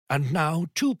And now,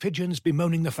 two pigeons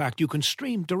bemoaning the fact you can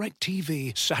stream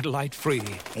DirecTV satellite-free.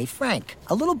 Hey, Frank,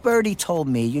 a little birdie told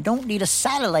me you don't need a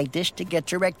satellite dish to get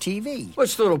DirecTV.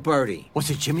 What's little birdie? Was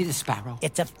it Jimmy the Sparrow?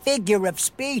 It's a figure of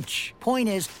speech. Point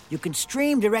is, you can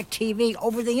stream DirecTV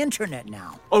over the internet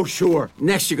now. Oh, sure.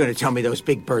 Next you're going to tell me those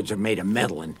big birds are made of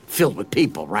metal and filled with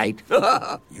people, right?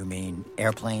 You mean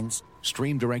airplanes?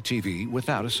 Stream DirecTV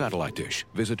without a satellite dish.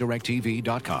 Visit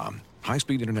DirecTV.com.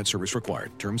 High-speed internet service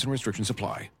required. Terms and restrictions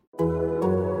apply. All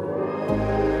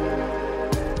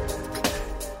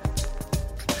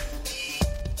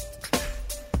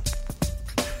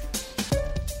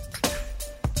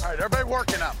right, everybody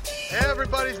working up.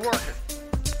 Everybody's working.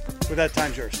 With that,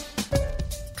 time's yours.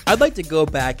 I'd like to go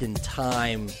back in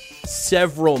time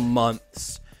several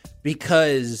months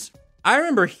because I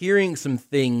remember hearing some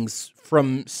things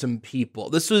from some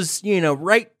people. This was,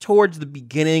 right towards the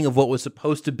beginning of what was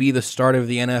supposed to be the start of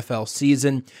the NFL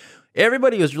season.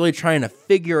 Everybody was really trying to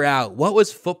figure out what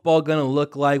was football going to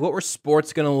look like, what were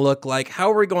sports going to look like, how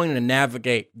are we going to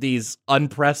navigate these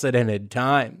unprecedented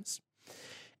times.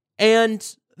 And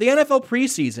the NFL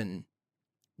preseason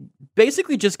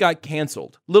basically just got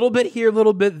canceled. Little bit here,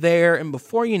 little bit there, and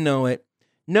before you know it,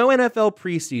 no NFL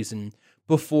preseason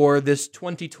before this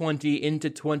 2020 into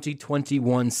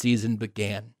 2021 season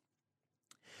began.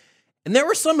 And there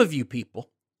were some of you people,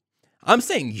 I'm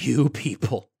saying you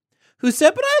people, who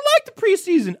said, but I like the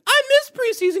preseason. I miss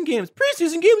preseason games.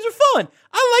 Preseason games are fun.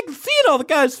 I like seeing all the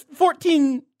guys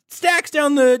 14 stacks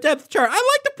down the depth chart. I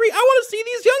want to see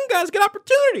these young guys get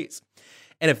opportunities.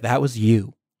 And if that was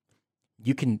you,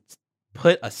 you can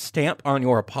put a stamp on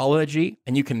your apology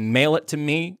and you can mail it to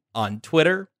me on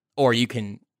Twitter, or you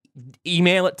can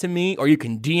email it to me, or you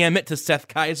can DM it to Seth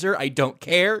Kaiser. I don't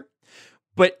care.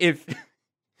 But if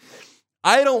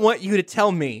I don't want you to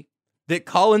tell me that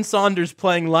Colin Saunders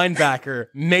playing linebacker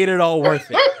made it all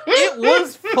worth it. It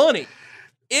was funny.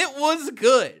 It was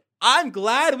good. I'm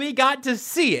glad we got to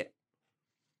see it.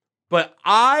 But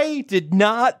I did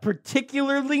not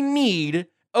particularly need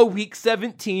a Week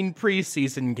 17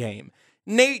 preseason game.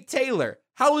 Nate Taylor,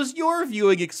 how was your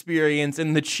viewing experience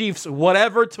in the Chiefs'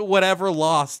 whatever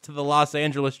loss to the Los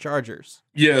Angeles Chargers?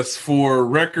 Yes, for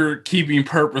record-keeping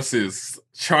purposes,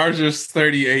 Chargers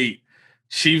 38,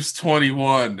 Chiefs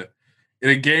 21. In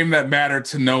a game that mattered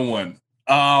to no one,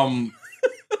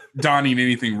 donning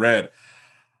anything red.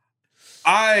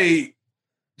 I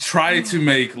try to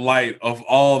make light of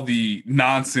all the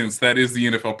nonsense that is the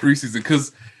NFL preseason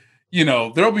because,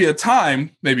 there'll be a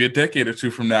time, maybe a decade or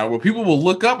two from now, where people will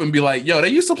look up and be like, yo, they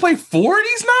used to play 4 of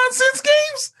these nonsense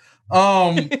games?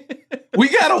 We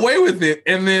got away with it.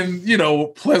 And then,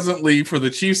 pleasantly for the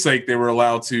Chiefs' sake, they were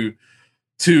allowed to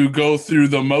go through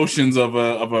the motions of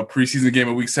a preseason game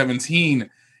in Week 17.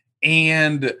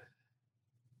 And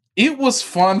it was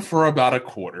fun for about a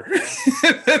quarter.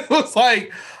 It was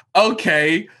like,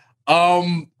 okay.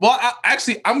 I'm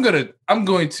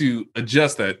going to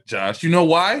adjust that, Josh. You know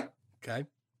why? Okay.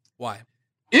 Why?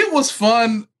 It was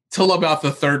fun till about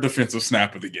the third defensive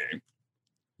snap of the game.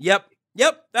 Yep.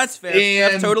 That's fair.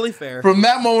 And that's totally fair. From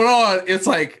that moment on, it's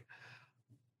like,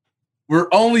 we're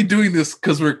only doing this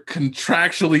because we're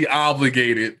contractually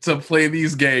obligated to play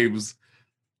these games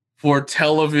for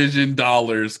television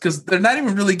dollars because they're not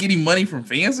even really getting money from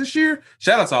fans this year.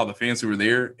 Shout out to all the fans who were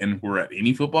there and who were at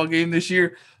any football game this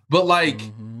year. But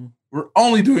we're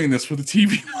only doing this for the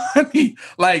TV money.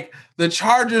 Like, the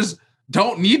Chargers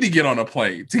don't need to get on a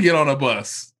plane, to get on a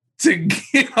bus, to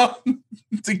get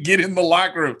in the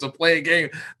locker room, to play a game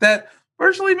that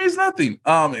virtually means nothing.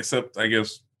 Except, I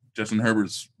guess, Justin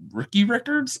Herbert's rookie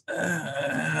records.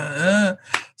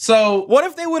 So what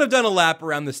if they would have done a lap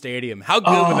around the stadium? How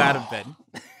good would that have been?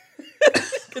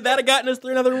 Could that have gotten us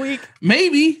through another week?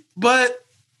 Maybe, but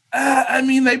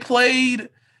they played.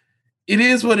 It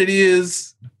is what it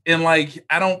is, and I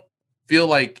don't feel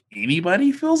like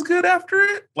anybody feels good after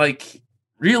it. Like,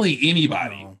 really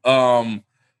anybody.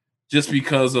 Just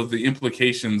because of the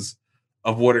implications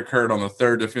of what occurred on the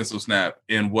third defensive snap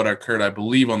and what occurred, I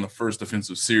believe, on the first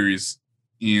defensive series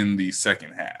in the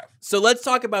second half. So let's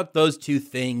talk about those two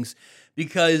things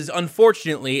because,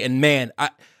 unfortunately, and man,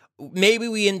 maybe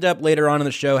we end up later on in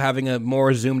the show having a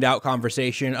more zoomed out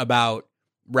conversation about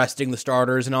resting the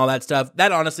starters and all that stuff.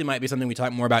 That honestly might be something we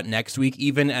talk more about next week,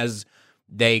 even as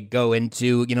they go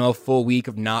into, a full week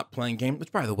of not playing games.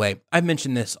 Which, by the way, I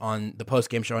mentioned this on the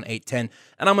post-game show on 810,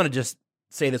 and I'm going to just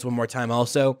say this one more time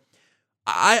also.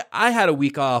 I had a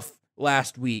week off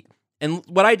last week, and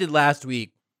what I did last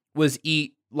week was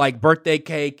eat birthday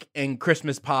cake and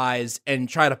Christmas pies and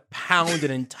try to pound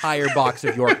an entire box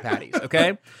of York patties,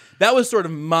 okay? That was sort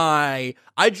of I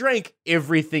drank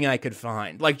everything I could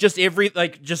find. Just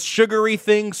sugary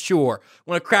things, sure.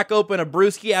 Want to crack open a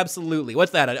brewski? Absolutely.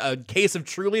 What's that, a case of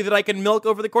Truly that I can milk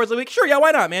over the course of the week? Sure, yeah,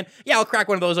 why not, man? Yeah, I'll crack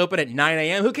one of those open at 9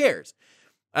 a.m. Who cares?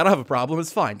 I don't have a problem.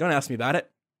 It's fine. Don't ask me about it.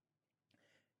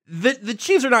 The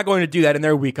Chiefs are not going to do that in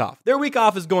their week off. Their week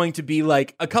off is going to be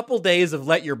a couple days of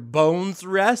let your bones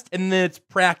rest, and then it's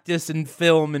practice and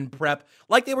film and prep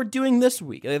like they were doing this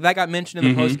week. That got mentioned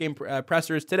in the post-game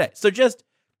pressers today. So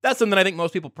that's something I think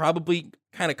most people probably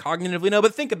kind of cognitively know,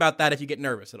 but think about that if you get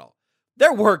nervous at all.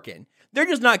 They're working. They're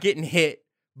just not getting hit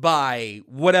by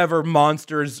whatever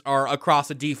monsters are across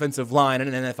a defensive line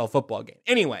in an NFL football game.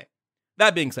 Anyway,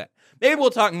 that being said, maybe we'll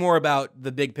talk more about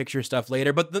the big picture stuff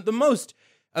later, but the most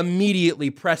immediately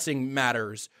pressing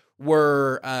matters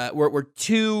were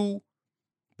two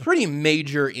pretty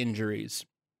major injuries.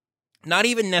 Not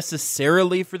even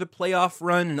necessarily for the playoff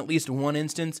run in at least one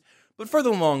instance, but for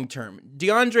the long term.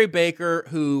 DeAndre Baker,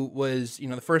 who was,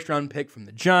 the first round pick from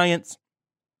the Giants,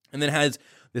 and then has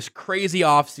this crazy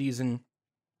offseason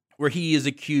where he is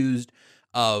accused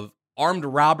of armed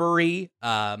robbery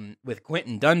with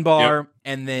Quentin Dunbar,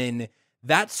 and then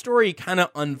that story kind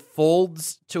of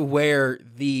unfolds to where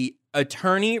the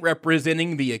attorney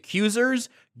representing the accusers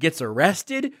gets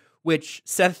arrested, which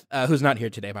Seth, who's not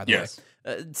here today, by the way,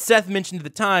 Seth mentioned at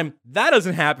the time, that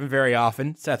doesn't happen very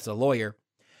often. Seth's a lawyer.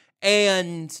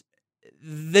 And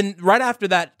then right after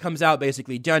that comes out,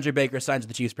 basically, DeAndre Baker signs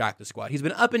the Chiefs practice squad. He's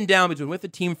been up and down. He's been with the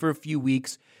team for a few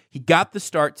weeks. He got the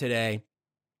start today,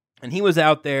 and he was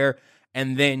out there,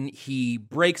 and then he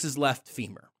breaks his left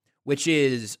femur, which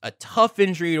is a tough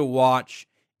injury to watch.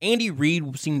 Andy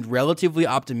Reid seemed relatively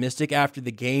optimistic after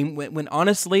the game when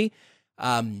honestly,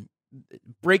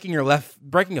 breaking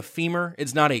a femur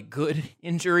is not a good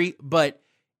injury, but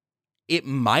it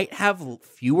might have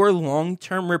fewer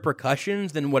long-term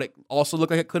repercussions than what it also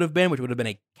looked like it could have been, which would have been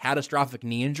a catastrophic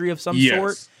knee injury of some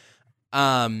sort.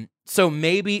 So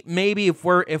maybe if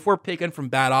we're picking from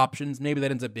bad options, maybe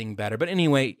that ends up being better. But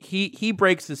anyway, he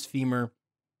breaks his femur.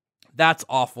 That's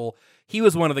awful. He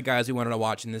was one of the guys we wanted to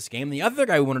watch in this game. The other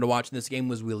guy we wanted to watch in this game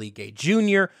was Willie Gay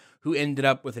Jr., who ended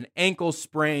up with an ankle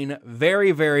sprain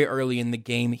very, very early in the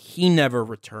game. He never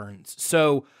returns.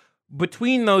 So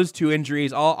between those two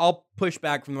injuries, I'll push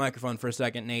back from the microphone for a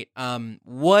second, Nate.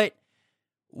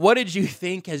 What did you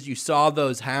think as you saw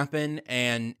those happen,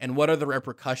 and what are the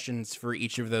repercussions for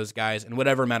each of those guys and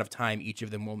whatever amount of time each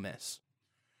of them will miss?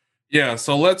 Yeah,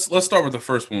 so let's start with the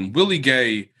first one. Willie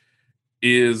Gay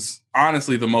is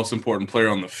honestly the most important player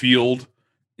on the field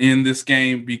in this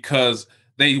game because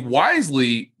they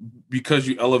wisely, because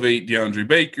you elevate DeAndre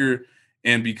Baker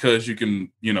and because you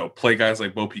can, play guys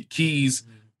like Bo Peep Keys,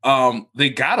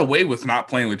 they got away with not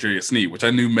playing L'Jarius Sneed, which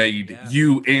I knew made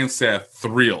you and Seth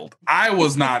thrilled. I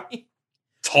was not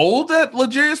told that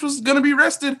L'Jarius was going to be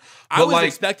rested. I was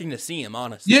expecting to see him,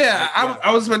 honestly. Yeah,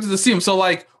 I was expecting to see him. So,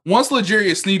 once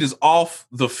L'Jarius Sneed is off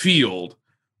the field,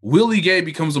 Willie Gay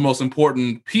becomes the most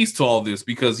important piece to all this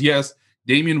because, yes,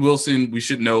 Damian Wilson, we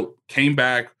should note, came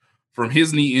back from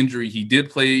his knee injury. He did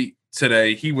play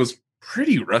today. He was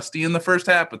pretty rusty in the first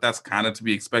half, but that's kind of to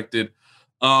be expected.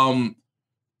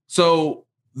 So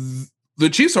the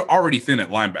Chiefs are already thin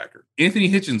at linebacker. Anthony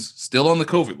Hitchens still on the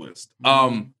COVID list.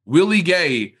 Willie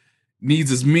Gay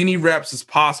needs as many reps as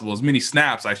possible, as many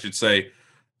snaps, I should say,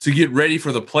 to get ready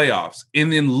for the playoffs.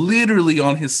 And then literally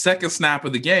on his second snap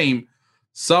of the game,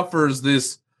 suffers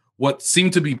this, what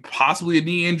seemed to be possibly a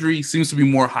knee injury, seems to be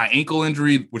more high ankle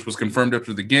injury, which was confirmed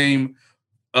after the game.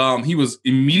 He was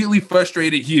immediately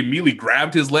frustrated. He immediately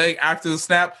grabbed his leg after the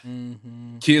snap.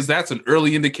 Kids, that's an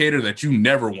early indicator that you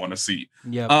never want to see.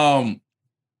 Yep.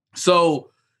 So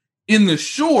in the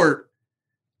short,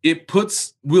 it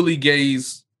puts Willie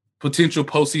Gay's potential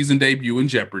postseason debut in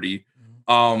jeopardy.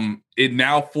 It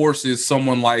now forces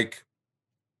someone like,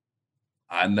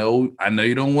 I know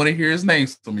you don't want to hear his name,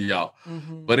 some of y'all,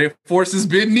 but it forces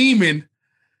Ben Niemann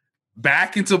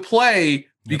back into play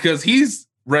because he's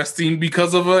resting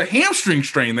because of a hamstring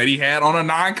strain that he had on a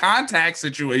non-contact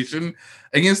situation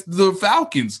against the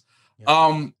Falcons.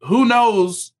 Who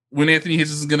knows when Anthony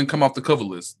Hitchens is going to come off the COVID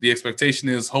list? The expectation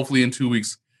is hopefully in 2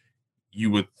 weeks, you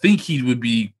would think he would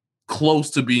be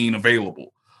close to being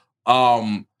available.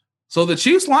 So the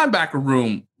Chiefs linebacker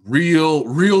room,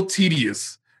 real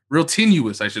tenuous,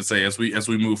 I should say, as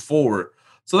we move forward.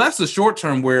 So that's the short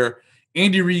term where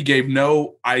Andy Reid gave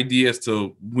no idea as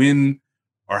to when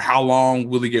or how long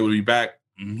Willie Gay would be back.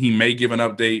 He may give an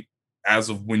update as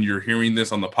of when you're hearing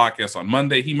this on the podcast on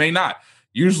Monday. He may not.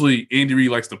 Usually Andy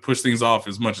Reid likes to push things off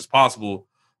as much as possible.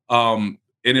 And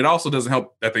it also doesn't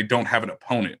help that they don't have an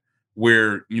opponent.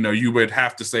 where, you would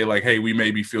have to say like, hey, we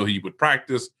maybe feel he would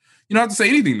practice. You don't have to say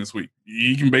anything this week.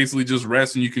 You can basically just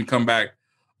rest, and you can come back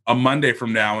a Monday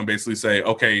from now and basically say,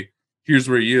 okay, here's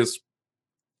where he is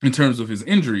in terms of his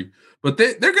injury. But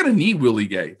they're going to need Willie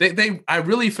Gay. I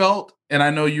really felt, and I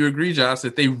know you agree, Josh,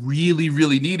 that they really,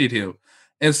 really needed him.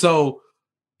 And so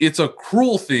it's a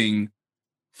cruel thing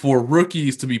for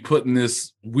rookies to be put in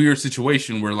this weird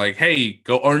situation where like, hey,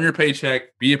 go earn your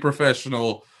paycheck, be a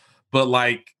professional, but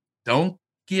like, don't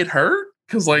get hurt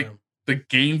because like the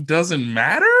game doesn't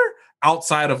matter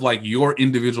outside of like your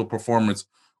individual performance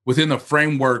within the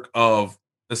framework of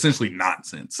essentially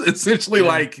nonsense, essentially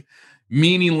like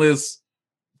meaningless,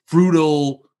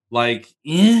 brutal, like,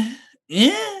 And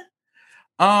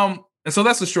so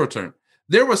that's the short term.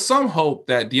 There was some hope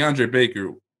that DeAndre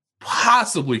Baker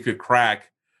possibly could crack,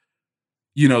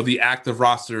 the active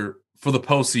roster for the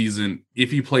postseason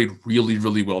if he played really,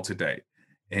 really well today.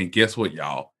 And guess what,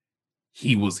 y'all?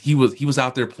 He was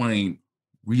out there playing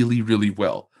really, really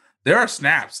well. There are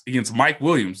snaps against Mike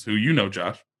Williams, who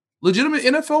Josh, legitimate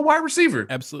NFL wide receiver.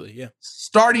 Absolutely, yeah.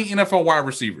 Starting NFL wide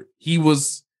receiver. He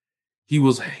was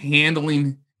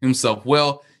handling himself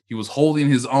well. He was holding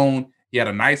his own. He had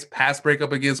a nice pass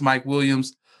breakup against Mike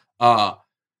Williams.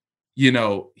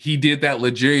 He did that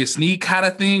L'Jarius Sneed kind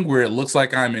of thing where it looks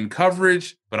like I'm in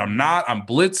coverage, but I'm not. I'm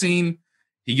blitzing.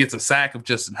 He gets a sack of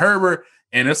Justin Herbert.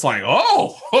 And it's like,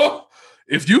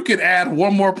 if you could add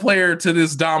one more player to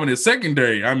this dominant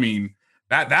secondary, I mean,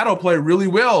 that'll play really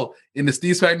well into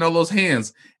Steve Spagnuolo's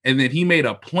hands. And then he made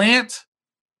a plant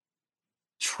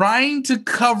trying to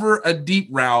cover a deep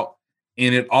route,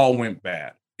 and it all went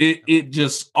bad. It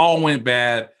just all went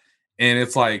bad. And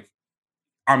it's like,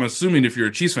 I'm assuming if you're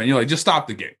a Chiefs fan, you're like, just stop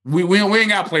the game. We ain't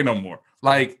got to play no more.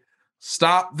 Like,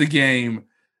 stop the game.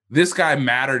 This guy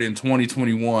mattered in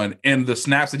 2021, and the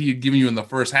snaps that he had given you in the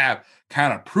first half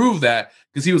kind of proved that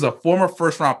because he was a former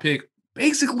first-round pick,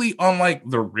 basically on like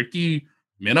the Ricky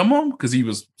minimum because he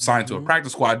was signed to a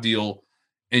practice squad deal,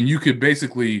 and you could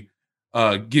basically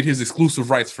get his exclusive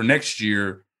rights for next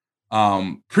year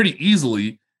pretty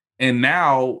easily. And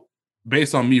now,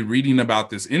 based on me reading about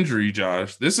this injury,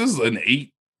 Josh, this is an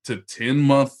 8 to 10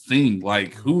 month thing.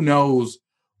 Like, who knows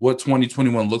what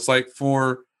 2021 looks like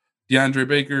for DeAndre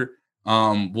Baker.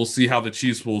 We'll see how the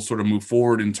Chiefs will sort of move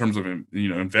forward in terms of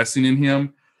investing in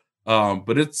him.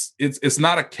 But it's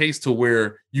not a case to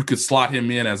where you could slot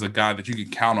him in as a guy that you can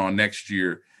count on next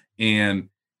year. And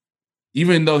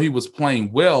even though he was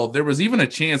playing well, there was even a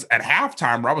chance at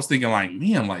halftime where I was thinking like,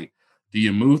 man, like, do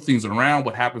you move things around?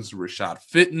 What happens to Rashad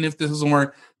Fitton if this doesn't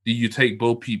work? Do you take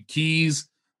Bo Peep Keys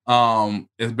and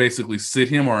basically sit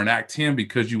him or enact him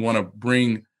because you want to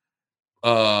bring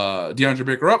DeAndre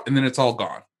Baker up, and then it's all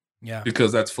gone. Yeah.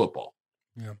 Because that's football.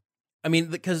 Yeah. I mean,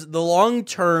 because the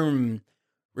long-term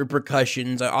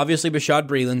repercussions, obviously Bashaud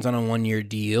Breeland's on a 1-year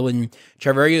deal, and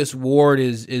Charvarius Ward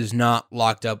is not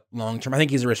locked up long-term. I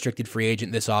think he's a restricted free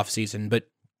agent this offseason, but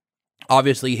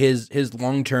obviously his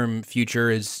long-term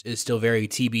future is still very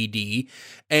TBD.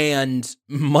 And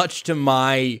much to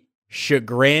my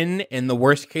chagrin in the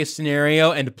worst-case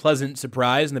scenario and pleasant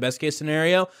surprise in the best-case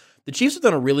scenario, the Chiefs have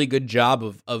done a really good job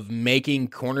of making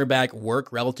cornerback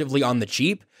work relatively on the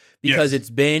cheap because it's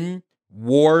been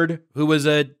Ward, who was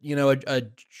a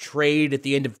trade at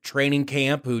the end of training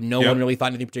camp, who no one really thought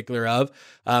anything particular of.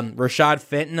 Rashad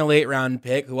Fenton, a late round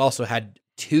pick, who also had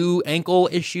 2 ankle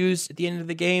issues at the end of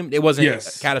the game. It wasn't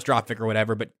catastrophic or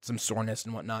whatever, but some soreness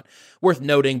and whatnot. Worth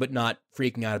noting, but not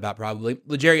freaking out about probably.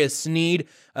 L'Jarius Sneed,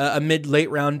 a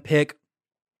mid-late round pick.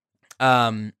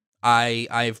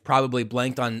 I've probably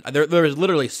blanked on. There's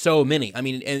literally so many. I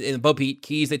mean, in Bo Peep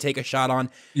Keys, they take a shot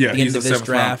on. Yeah, he's a 7th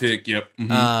round pick. Yep.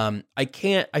 Mm-hmm.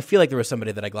 I feel like there was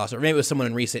somebody that I glossed over. Maybe it was someone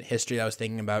in recent history that I was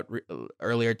thinking about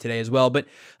earlier today as well. But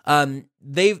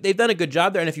they've done a good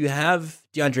job there. And if you have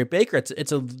DeAndre Baker,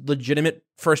 it's a legitimate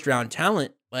first round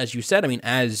talent, as you said. I mean,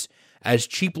 as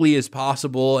cheaply as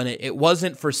possible, and it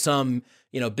wasn't for some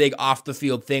big off the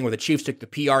field thing where the Chiefs took the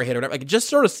PR hit or whatever. Like, it just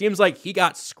sort of seems like he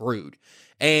got screwed.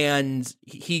 And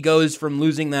he goes from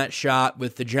losing that shot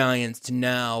with the Giants to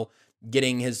now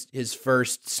getting his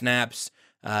first snaps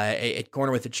at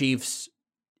corner with the Chiefs.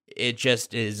 It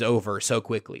just is over so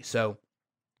quickly. So,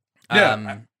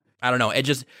 I don't know. It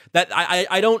just that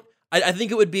I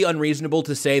think it would be unreasonable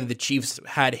to say that the Chiefs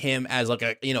had him as like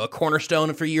a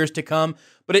cornerstone for years to come.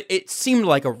 But it seemed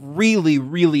like a really,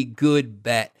 really good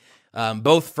bet,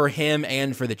 both for him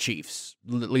and for the Chiefs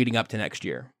leading up to next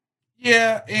year.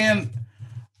 Yeah, and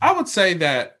I would say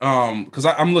that because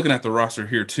I'm looking at the roster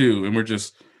here too, and we're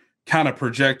just kind of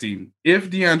projecting if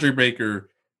DeAndre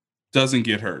Baker doesn't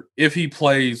get hurt, if he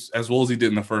plays as well as he did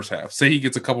in the first half, say he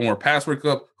gets a couple more pass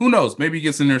breakup, who knows? Maybe he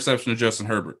gets an interception to Justin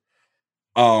Herbert.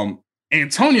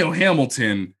 Antonio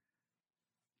Hamilton,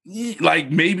 like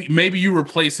maybe you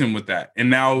replace him with that, and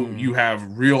now you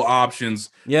have real options.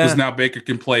 Because now Baker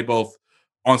can play both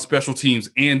on special teams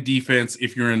and defense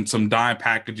if you're in some dime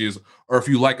packages, or if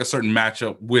you like a certain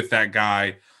matchup with that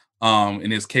guy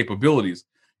and his capabilities.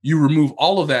 You remove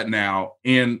all of that now,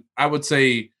 and I would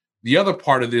say the other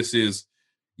part of this is,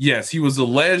 yes, he was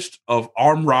alleged of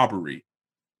armed robbery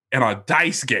in a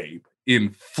dice game in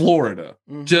Florida.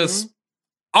 Just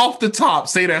off the top,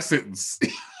 say that sentence.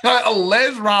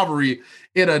 Alleged robbery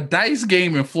in a dice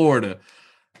game in Florida.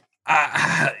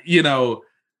 As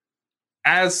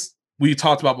we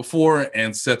talked about before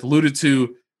and Seth alluded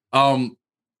to, all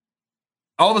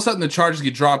of a sudden the charges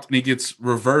get dropped and it gets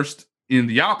reversed in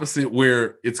the opposite,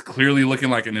 where it's clearly looking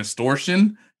like an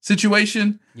extortion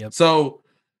situation. So,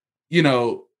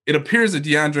 it appears that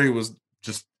DeAndre was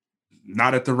just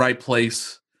not at the right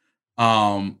place.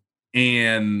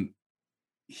 And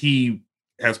he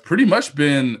has pretty much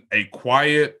been a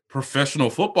quiet professional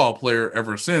football player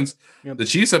ever since. The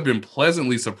Chiefs have been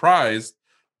pleasantly surprised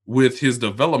with his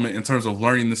development in terms of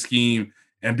learning the scheme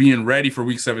and being ready for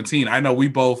week 17. I know we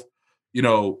both,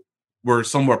 were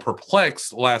somewhat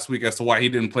perplexed last week as to why he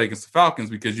didn't play against the Falcons,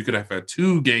 because you could have had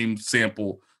 2 game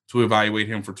sample to evaluate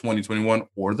him for 2021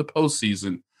 or the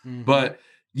postseason. But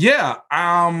yeah,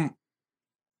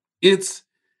 it's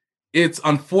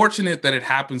unfortunate that it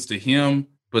happens to him,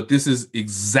 but this is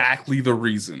exactly the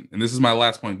reason. And this is my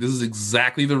last point. This is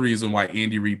exactly the reason why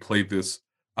Andy Reid played this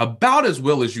about as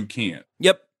well as you can.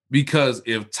 Because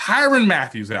if Tyrann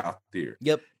Mathieu out there,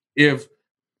 if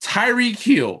Tyreek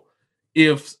Hill,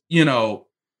 if,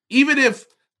 even if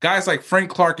guys like Frank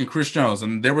Clark and Chris Jones,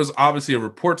 and there was obviously a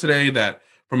report today that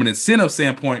from an incentive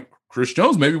standpoint, Chris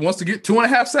Jones maybe wants to get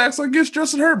 2.5 sacks against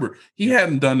Justin Herbert. He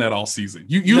hadn't done that all season.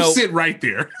 You sit right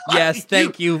there. Yes,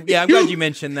 thank you. Yeah, I'm glad you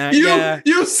mentioned that.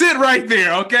 You sit right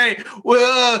there, okay?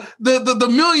 Well, the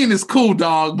million is cool,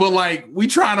 dog, but like we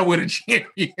trying to win a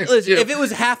championship. Listen, if it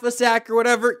was half a sack or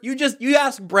whatever, you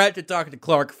ask Brett to talk to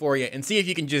Clark for you and see if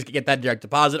you can just get that direct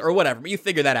deposit or whatever. But you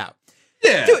figure that out.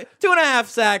 Yeah. 2.5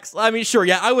 sacks. I mean, sure,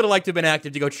 I would have liked to have been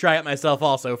active to go try it myself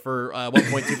also for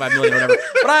 1.25 million or whatever.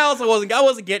 But I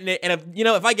wasn't getting it. And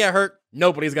if I get hurt,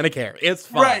 nobody's gonna care. It's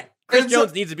fine. Right. Chris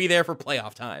Jones needs to be there for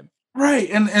playoff time.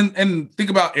 Right. And think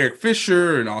about Eric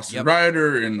Fisher and Austin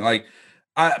Ryder and like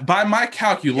by my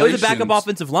calculations. It was a backup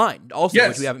offensive line also,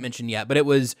 which we haven't mentioned yet. But it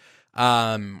was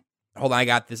hold on, I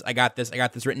got this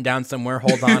written down somewhere.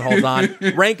 Hold on.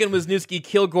 Rankin, Wisniewski,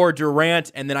 Kilgore,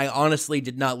 Durant, and then I honestly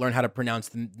did not learn how to pronounce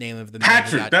the name of the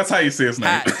Patrick. That's how you say his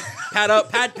name.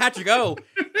 Patrick O.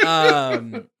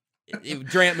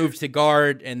 Durant moved to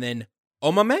guard, and then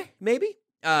Omame maybe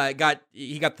he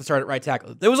got the start at right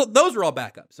tackle. Those were all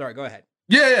backups. Sorry, go ahead.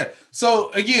 Yeah.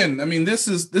 So again, I mean, this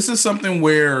is something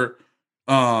where,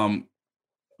 by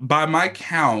my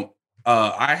count,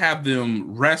 I have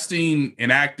them resting,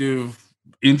 inactive,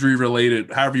 injury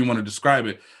related, however you want to describe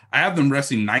it. I have them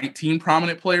resting 19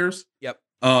 prominent players.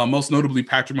 Most notably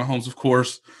Patrick Mahomes, of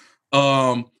course.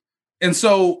 And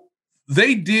so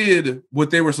they did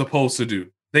what they were supposed to do.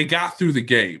 They got through the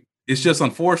game. It's just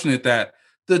unfortunate that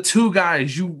the 2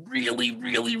 guys you really,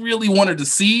 really, really wanted to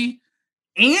see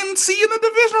and see in the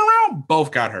divisional round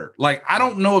both got hurt. Like, I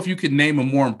don't know if you could name a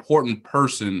more important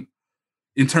person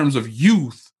in terms of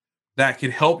youth that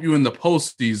could help you in the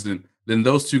postseason than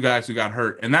those 2 guys who got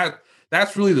hurt. And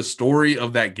that's really the story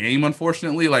of that game,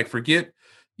 unfortunately. Like, forget,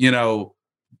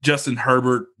 Justin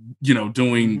Herbert,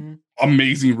 doing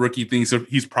amazing rookie things. So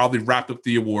he's probably wrapped up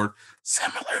the award,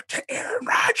 similar to Aaron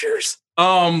Rodgers.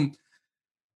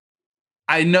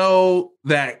 I know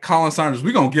that Colin Saunders,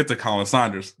 we're going to get to Colin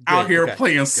Saunders out here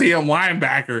playing Sam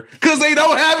linebacker because they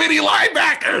don't have any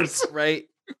linebackers. Right.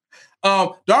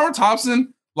 Darwin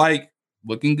Thompson, like,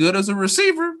 looking good as a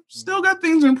receiver, still got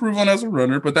things to improve on as a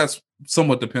runner, but that's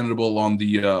somewhat dependable on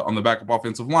the backup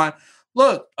offensive line.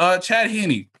 Look, Chad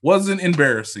Henne wasn't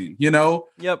embarrassing,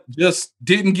 just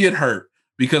didn't get hurt,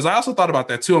 because I also thought about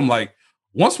that too. I'm like,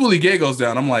 once Willie Gay goes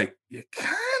down, I'm like, you kind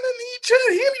of need Chad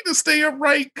Henne to stay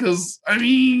upright, because I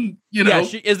mean,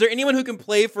 is there anyone who can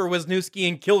play for Wisniewski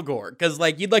and Kilgore? Because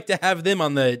like you'd like to have them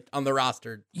on the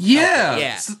roster.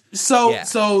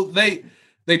 So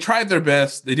they tried their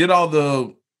best. They did all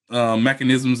the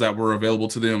mechanisms that were available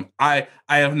to them. I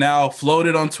have now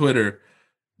floated on Twitter.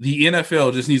 The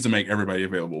NFL just needs to make everybody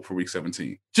available for week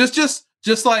 17. Just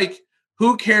like,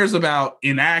 who cares about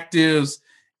inactives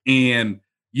and,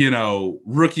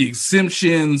 rookie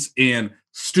exemptions and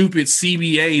stupid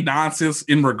CBA nonsense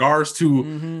in regards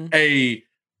to a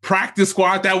practice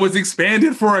squad that was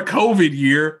expanded for a COVID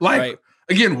year. Like,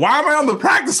 again, why am I on the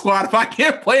practice squad if I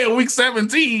can't play in week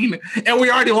 17 and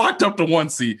we already locked up the 1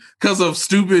 seed because of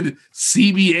stupid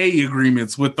CBA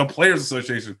agreements with the Players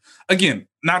Association? Again,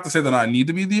 not to say that I need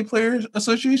to be the Players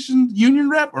Association union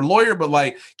rep or lawyer, but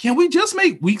like, can we just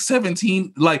make week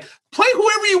 17, like, play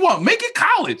whoever you want, make it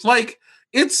college? Like,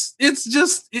 it's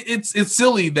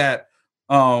silly that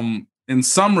in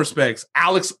some respects,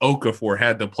 Alex Okafor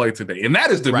had to play today. And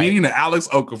that is the meaning of Alex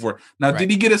Okafor. Now,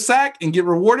 did he get a sack and get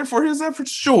rewarded for his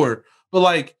efforts? Sure. But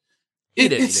like, he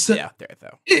didn't need to be out there,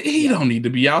 though. He don't need to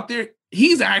be out there.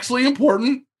 He's actually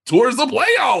important towards the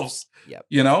playoffs. Yep.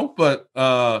 You know, but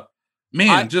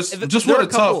man, just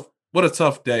what a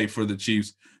tough day for the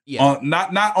Chiefs. Yeah.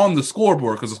 Not on the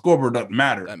scoreboard, because the scoreboard doesn't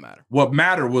matter. Doesn't matter. What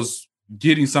mattered was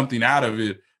getting something out of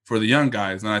it for the young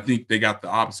guys, and I think they got the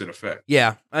opposite effect.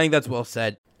 Yeah, I think that's well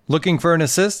said. Looking for an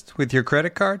assist with your credit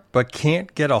card, but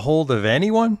can't get a hold of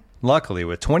anyone? Luckily,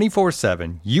 with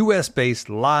 24/7 U.S.-based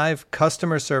live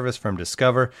customer service from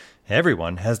Discover,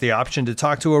 everyone has the option to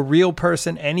talk to a real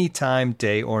person anytime,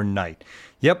 day or night.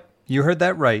 Yep, you heard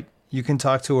that right. You can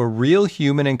talk to a real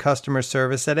human in customer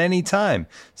service at any time.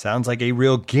 Sounds like a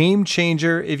real game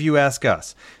changer if you ask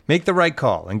us. Make the right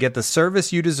call and get the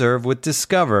service you deserve with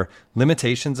Discover.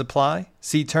 Limitations apply.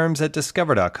 See terms at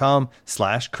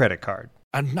discover.com/creditcard.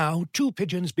 And now, two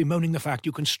pigeons bemoaning the fact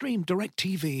you can stream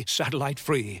DirecTV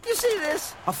satellite-free. You see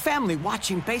this? A family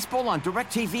watching baseball on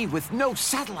DirecTV with no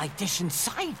satellite dish in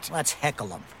sight. Let's heckle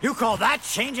them. You call that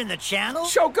changing the channel?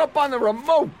 Choke up on the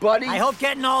remote, buddy. I hope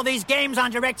getting all these games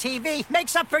on DirecTV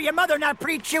makes up for your mother not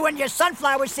pre-chewing your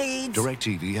sunflower seeds.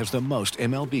 DirecTV has the most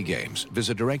MLB games.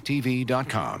 Visit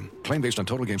DirecTV.com. Claim based on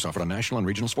total games offered on national and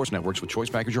regional sports networks with choice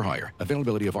package or higher.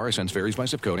 Availability of RSNs varies by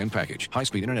zip code and package.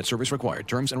 High-speed internet service required.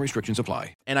 Terms and restrictions apply.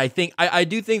 And I think I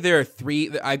do think there are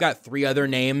I've got three other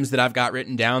names that I've got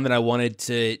written down that I wanted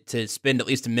to spend at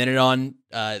least a minute on.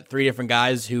 Three different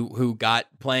guys who got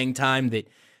playing time that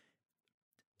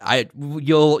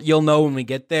you'll know when we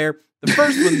get there. The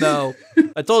first one, though,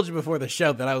 I told you before the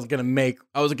show that I was gonna make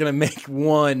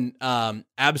one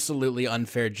absolutely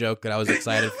unfair joke that I was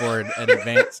excited for in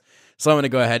advance. So I'm gonna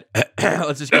go ahead.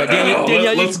 Let's just go.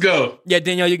 Danielle, let's go. Yeah,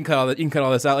 Danielle, you can cut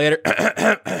all this out later.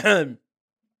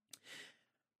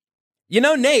 You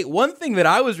know, Nate, one thing that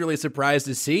I was really surprised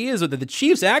to see is that the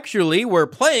Chiefs actually were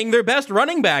playing their best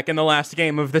running back in the last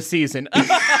game of the season.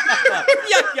 Yuck.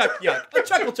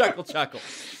 Chuckle.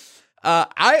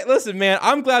 Listen, man,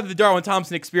 I'm glad that the Darwin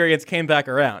Thompson experience came back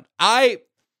around.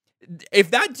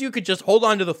 If that dude could just hold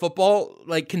on to the football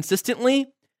like consistently,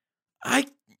 I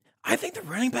think the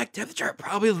running back depth chart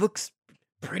probably looks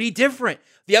pretty different.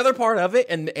 The other part of it,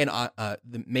 and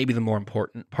maybe the more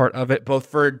important part of it, both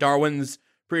for Darwin's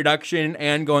production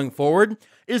and going forward,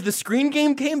 is the screen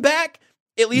game came back,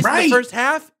 at least in the first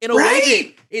half, in a way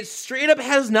that it straight up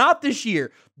has not this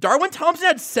year. Darwin Thompson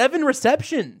had 7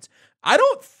 receptions. I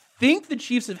don't think the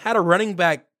Chiefs have had a running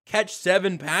back catch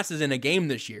 7 passes in a game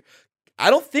this year. I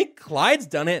don't think Clyde's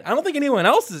done it. I don't think anyone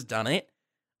else has done it.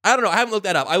 I don't know. I haven't looked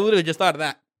that up. I literally just thought of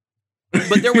that.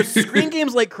 But there were screen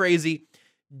games like crazy.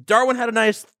 Darwin had a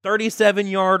nice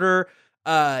 37-yarder.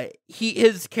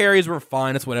 His carries were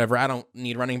fine. It's whatever. I don't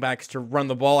need running backs to run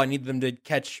the ball. I need them to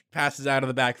catch passes out of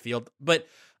the backfield. But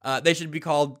they should be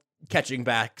called catching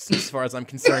backs as far as I'm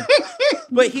concerned.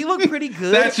 But he looked pretty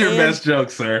good. That's your best joke,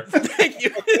 sir. Thank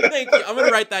you. I'm going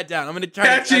to write that down. I'm going to try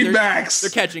catching backs. They're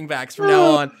catching backs from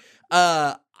now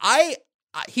on.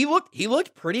 He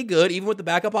looked pretty good, even with the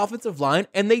backup offensive line.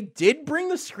 And they did bring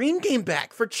the screen game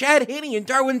back for Chad Henne and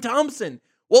Darwin Thompson.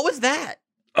 What was that?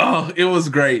 Oh, it was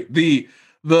great.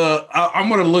 I'm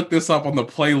gonna look this up on the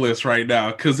playlist right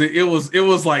now because it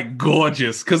was like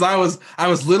gorgeous. Because I was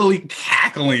literally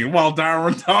cackling while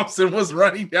Darwin Thompson was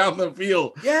running down the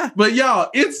field. Yeah, but y'all,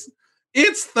 it's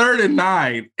 3rd and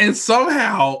 9, and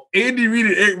somehow Andy Reid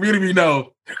and Eric Bieniemy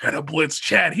know they're gonna blitz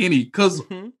Chad Henne. Because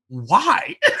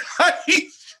why?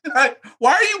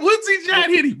 Why are you blitzing Chad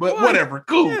Henne? But whatever,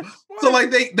 cool. Yeah, so like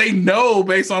they know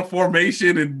based on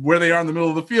formation and where they are in the middle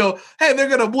of the field, hey, they're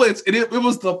gonna blitz. And it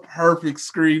was the perfect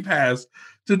screen pass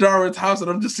to Darwin Thompson.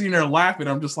 I'm just sitting there laughing.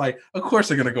 I'm just like, of course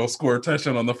they're gonna go score a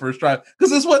touchdown on the first drive.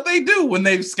 Because it's what they do when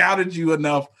they've scouted you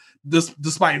enough,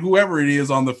 despite whoever it is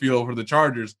on the field for the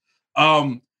Chargers.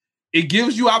 It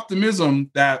gives you optimism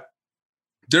that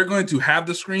they're going to have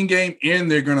the screen game and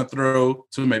they're going to throw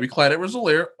to maybe Clyde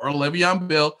Edwards-Helaire or Le'Veon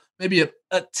Bell, maybe a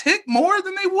tick more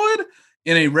than they would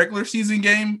in a regular season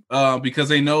game because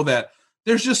they know that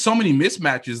there's just so many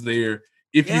mismatches there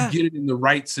if you get it in the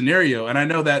right scenario. And I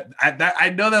know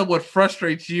that what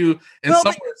frustrates you and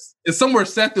somewhere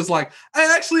Seth is like,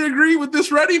 I actually agree with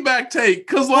this running back take.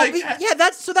 Cause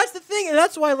that's the thing. And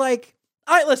that's why, like,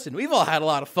 listen, we've all had a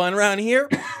lot of fun around here,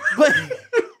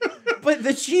 but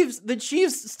the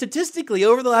Chiefs statistically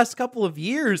over the last couple of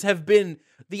years have been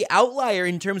the outlier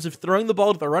in terms of throwing the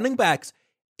ball to the running backs.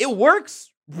 It works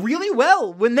really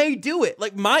well when they do it.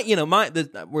 Like I'm not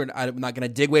going to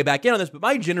dig way back in on this, but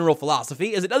my general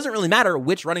philosophy is it doesn't really matter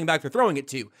which running back they're throwing it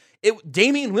to.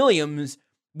 Damian Williams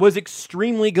was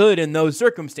extremely good in those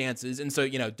circumstances, and so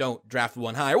don't draft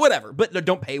one high or whatever, but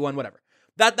don't pay one, whatever.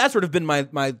 That's sort of been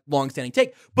my long-standing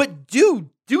take. But do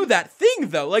that thing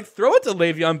though, like throw it to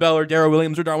Le'Veon Bell or Darrell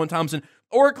Williams or Darwin Thompson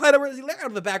or Clyde Edwards-Helaire out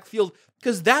of the backfield,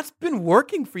 because that's been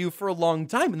working for you for a long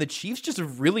time, and the Chiefs just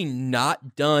have really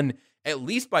not done, at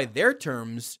least by their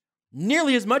terms,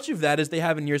 nearly as much of that as they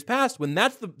have in years past, when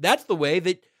that's the way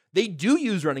that they do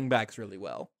use running backs really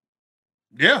well.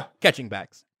 Yeah. Catching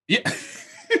backs. Yeah.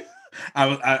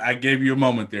 I gave you a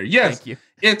moment there. Yes. Thank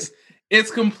you.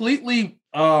 It's completely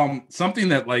something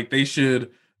that like they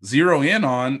should zero in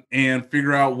on and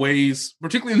figure out ways,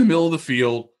 particularly in the middle of the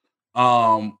field,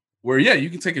 where you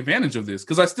can take advantage of this.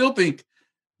 Because I still think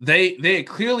they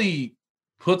clearly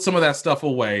put some of that stuff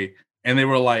away. And they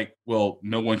were like, well,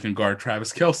 no one can guard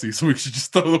Travis Kelce, so we should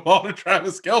just throw the ball to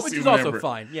Travis Kelce. Which is also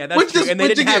fine. Yeah, that's true. And they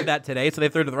didn't have that today, so they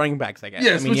threw to the running backs, I guess.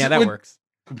 Yes, that works.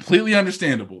 Completely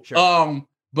understandable. Sure.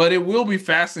 But it will be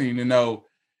fascinating to know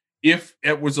if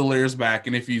Edwards-Helaire's back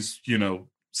and if he's,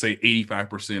 say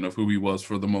 85% of who he was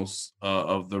for the most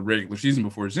of the regular season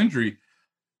before his injury.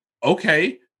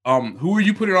 Okay, who are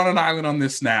you putting on an island on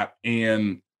this snap?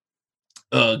 And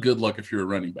good luck if you're a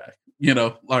running back. Good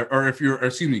luck if you're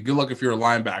a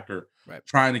linebacker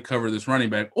trying to cover this running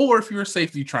back, or if you're a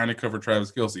safety trying to cover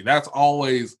Travis Kelce. That's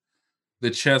always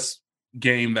the chess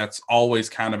game. That's always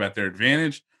kind of at their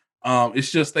advantage.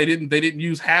 It's just they didn't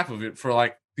use half of it for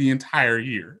like the entire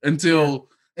year until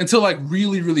like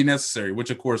really, really necessary,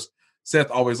 which of course Seth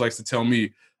always likes to tell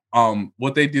me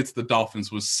what they did to the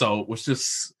Dolphins was so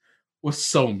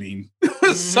mean. It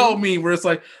was so mean, where it's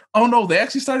like, oh no, they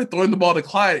actually started throwing the ball to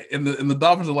Clyde, and the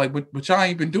Dolphins are like, but y'all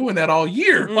ain't been doing that all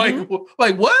year. Like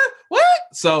what?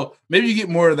 So maybe you get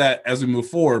more of that as we move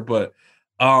forward. But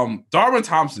Darwin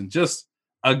Thompson, just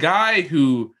a guy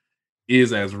who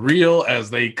is as real as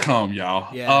they come,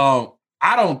 y'all. Yeah.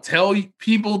 I don't tell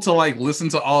people to like listen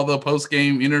to all the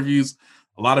post-game interviews.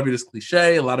 A lot of it is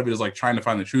cliche. A lot of it is like trying to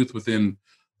find the truth within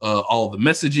all the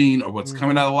messaging or what's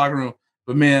coming out of the locker room.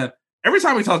 But man, every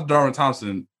time we talk to Darwin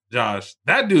Thompson, Josh,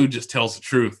 that dude just tells the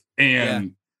truth.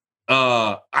 And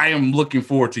I am looking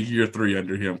forward to year 3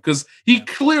 under him, because he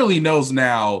clearly knows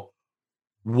now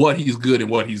what he's good and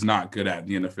what he's not good at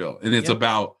in the NFL. And it's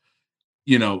about,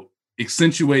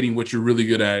 accentuating what you're really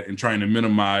good at and trying to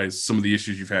minimize some of the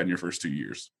issues you've had in your first 2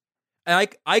 years.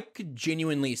 I could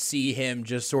genuinely see him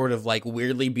just sort of like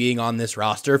weirdly being on this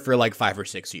roster for like 5 or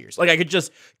 6 years. Like I could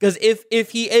just, because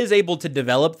if he is able to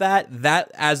develop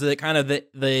that as the kind of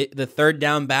the third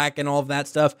down back and all of that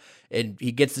stuff, and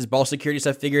he gets his ball security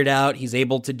stuff figured out, he's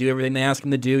able to do everything they ask him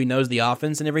to do. He knows the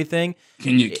offense and everything.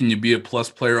 Can you be a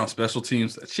plus player on special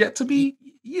teams? That's yet to be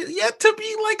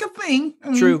like a thing.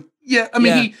 True. Yeah, I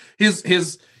mean,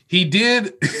 he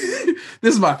did.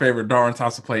 This is my favorite Darwin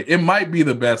Thompson play. It might be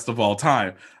the best of all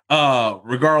time,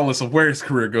 regardless of where his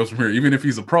career goes from here, even if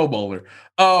he's a Pro Bowler.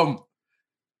 Dan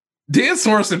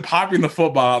Sorensen popping the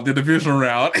football out the divisional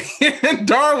round, and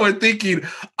Darwin thinking,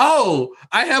 oh,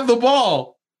 I have the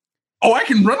ball. Oh, I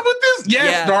can run with this?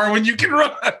 Yes, Darwin, you can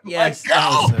run. Yes.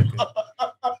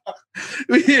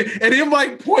 And him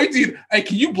like pointing, hey,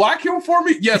 can you block him for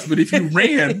me? Yes, but if you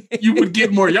ran, you would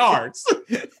get more yards.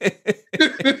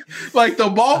 Like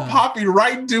the ball popping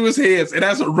right into his hands. And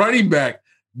as a running back,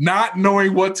 not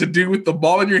knowing what to do with the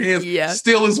ball in your hands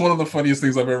still is one of the funniest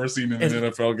things I've ever seen in an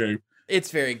NFL game.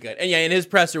 It's very good. And and his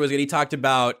presser was good. He talked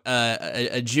about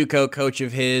a JUCO coach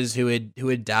of his who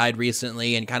had died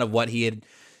recently, and kind of what he had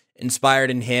inspired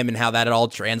in him and how that had all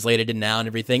translated to now and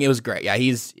everything. It was great. Yeah,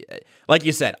 he's, like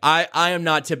you said, I am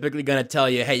not typically going to tell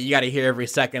you, hey, you got to hear every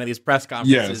second of these press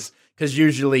conferences, because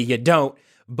usually you don't.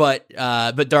 But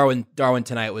Darwin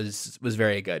tonight was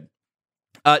very good.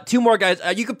 2 more guys.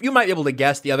 You might be able to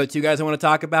guess the other 2 guys I want to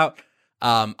talk about.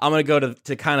 I'm going to go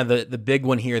to kind of the big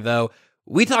one here, though.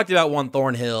 We talked about Juan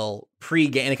Thornhill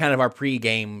pre-game, kind of our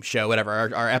pre-game show,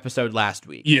 whatever, our episode last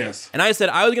week. Yes. And I said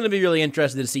I was going to be really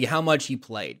interested to see how much he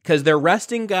played, because they're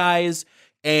resting guys,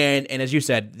 and as you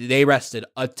said, they rested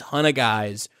a ton of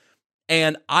guys.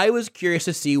 And I was curious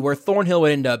to see where Thornhill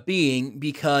would end up being,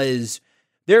 because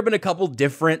there have been a couple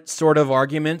different sort of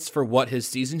arguments for what his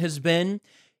season has been.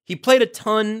 He played a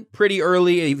ton pretty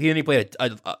early. He only played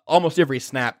almost every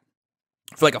snap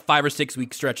for like a 5 or 6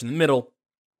 week stretch in the middle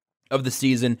of the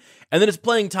season, and then his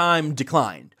playing time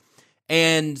declined.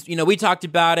 And, we talked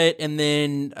about it, and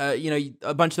then,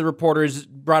 a bunch of the reporters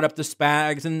brought up the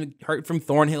Spags and heard from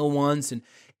Thornhill once, and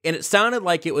it sounded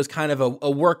like it was kind of a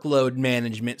workload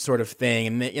management sort of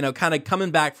thing, and, kind of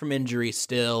coming back from injury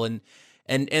still, and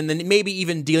then maybe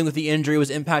even dealing with the injury was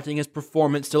impacting his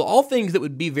performance still, all things that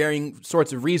would be varying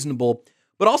sorts of reasonable,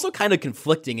 but also kind of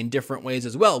conflicting in different ways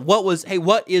as well. What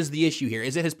is the issue here?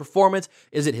 Is it his performance?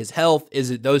 Is it his health?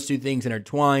 Is it those two things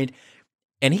intertwined?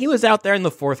 And he was out there in the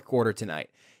fourth quarter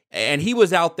tonight, and he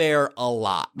was out there a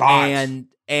lot.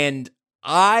 And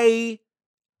I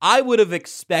would have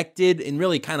expected and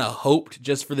really kind of hoped,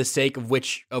 just for the sake of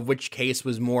which case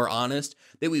was more honest,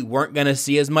 that we weren't going to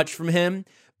see as much from him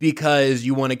because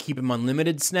you want to keep him on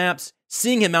limited snaps.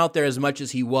 Seeing him out there as much as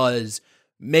he was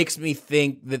makes me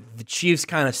think that the Chiefs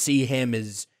kind of see him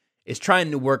as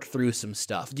trying to work through some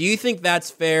stuff. Do you think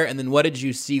that's fair? And then what did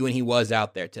you see when he was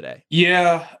out there today?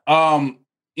 Yeah.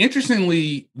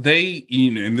 Interestingly,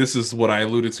 and this is what I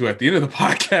alluded to at the end of the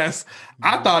podcast,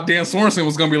 I thought Dan Sorensen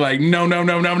was going to be like, no,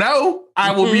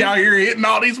 I will be out here hitting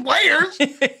all these players.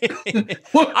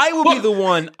 I will be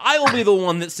the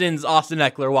one that sends Austin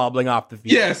Eckler wobbling off the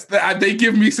field. Yes, they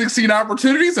give me 16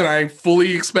 opportunities, and I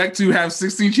fully expect to have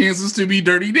 16 chances to be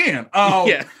Dirty Dan.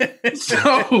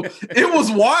 So it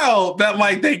was wild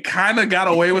that they kind of got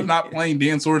away with not playing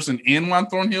Dan Sorensen and Juan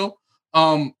Thornhill.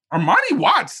 Armani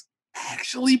Watts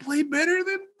actually played better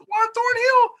than Juan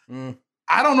Thornhill.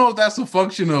 I don't know if that's a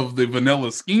function of the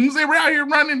vanilla schemes they were out here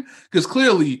running, because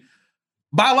clearly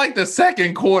by the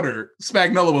second quarter,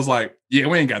 Spagnuolo was like, yeah,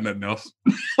 we ain't got nothing else.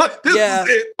 This is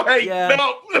it.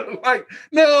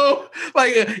 No.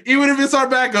 Even if it's our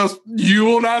backups, you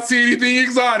will not see anything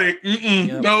exotic.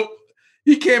 Yep. Nope.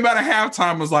 He came out of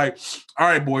halftime, was like, all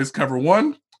right, boys, cover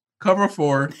 1, cover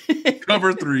 4,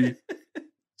 cover 3.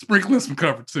 Sprinkling some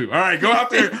cover 2. All right, go out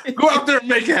there and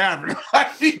make it happen.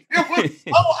 It was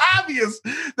so obvious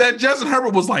that Justin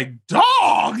Herbert was like,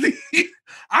 dog,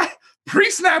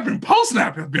 pre-snap and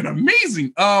post-snap have been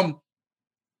amazing. For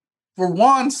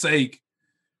Juan's sake,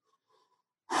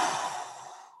 I'm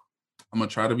gonna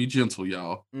try to be gentle,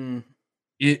 y'all. I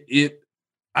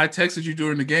texted you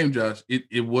during the game, Josh.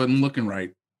 It wasn't looking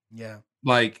right. Yeah.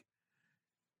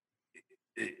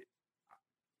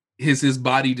 His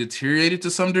body deteriorated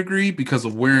to some degree because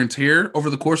of wear and tear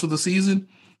over the course of the season?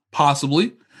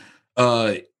 Possibly.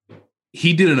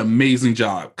 He did an amazing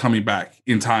job coming back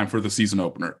in time for the season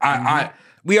opener.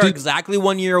 We are exactly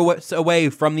 1 year away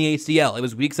from the ACL. It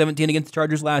was week 17 against the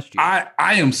Chargers last year.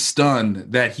 I am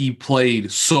stunned that he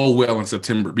played so well in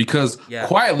September because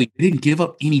quietly he didn't give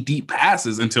up any deep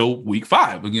passes until week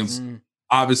 5 against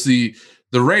obviously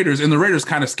the Raiders, and the Raiders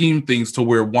kind of schemed things to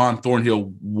where Juan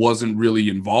Thornhill wasn't really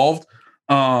involved.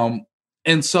 And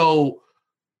so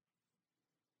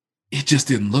it just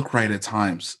didn't look right at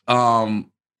times.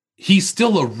 He's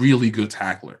still a really good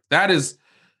tackler. That is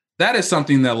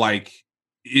something that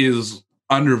is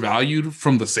undervalued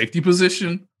from the safety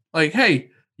position.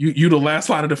 Hey, you the last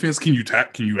line of defense. Can you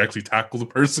actually tackle the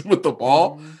person with the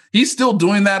ball? He's still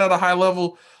doing that at a high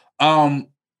level.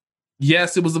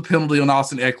 Yes, it was a penalty on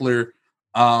Austin Eckler.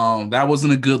 That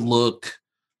wasn't a good look,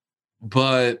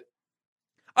 but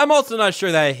I'm also not sure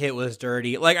that hit was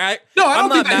dirty. I don't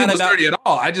think that hit was dirty at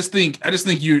all. I just think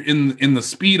you're in the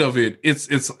speed of it.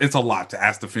 It's a lot to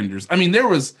ask defenders. I mean, there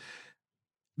was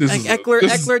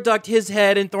Eckler ducked his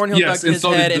head and Thornhill ducked his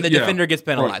head, and the defender gets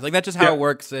penalized. Right. That's just how it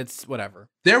works. It's whatever.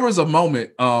 There was a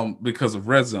moment because of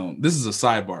red zone. This is a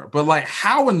sidebar, but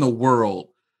how in the world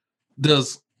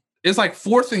it's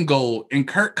 4th and goal and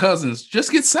Kirk Cousins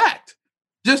just gets sacked?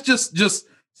 Just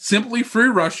simply free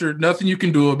rusher, nothing you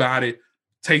can do about it.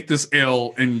 Take this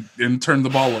L and turn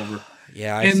the ball over.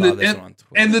 Yeah, I saw this on Twitter.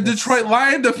 And the Detroit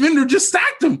Lion defender just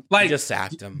sacked him. Just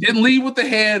sacked him. Didn't lead with the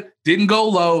head, didn't go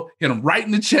low, hit him right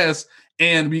in the chest.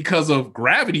 And because of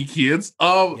gravity, kids,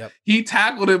 he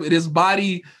tackled him and his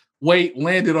body weight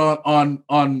landed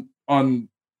on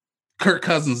Kirk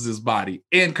Cousins' body.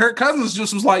 And Kirk Cousins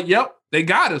just was like, yep, they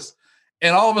got us.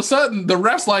 And all of a sudden, the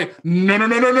ref's like, no.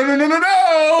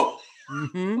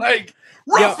 Mm-hmm.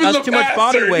 Roughing that's the too much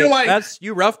body passer. weight.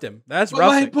 You're You roughed him. That's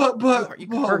roughing. You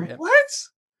can hurt him. What?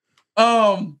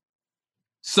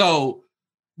 So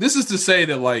this is to say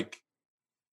that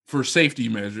for safety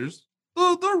measures,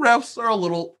 the refs are a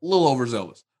little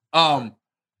overzealous.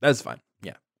 That's fine.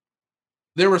 Yeah.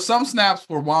 There were some snaps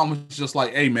where Juan was just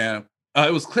like, hey man,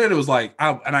 it was clear that it was like,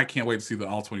 and I can't wait to see the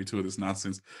all 22 of this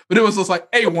nonsense. But it was just like,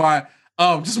 hey, Juan,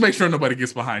 just make sure nobody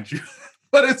gets behind you.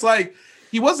 But it's like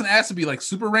he wasn't asked to be like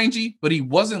super rangy, but he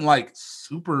wasn't like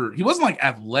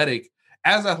athletic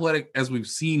as we've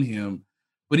seen him.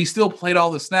 But he still played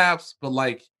all the snaps, but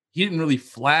like he didn't really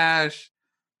flash.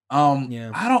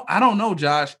 I don't know,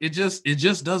 Josh. It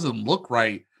just doesn't look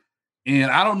right.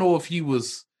 And I don't know if he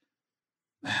was.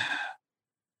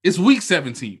 It's week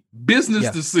 17. Business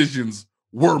decisions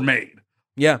were made.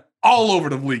 Yeah. All over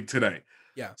the league today.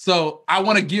 Yeah. So I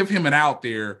want to give him an out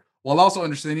there while also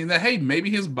understanding that, hey, maybe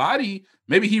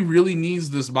he really needs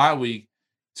this bye week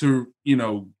to,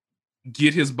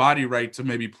 get his body right to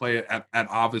maybe play at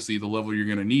obviously the level you're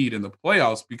going to need in the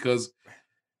playoffs, because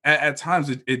at times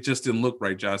it just didn't look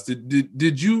right, Josh. Do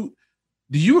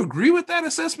you agree with that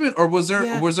assessment, or was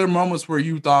there moments where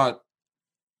you thought,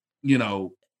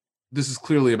 this is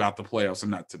clearly about the playoffs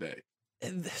and not today?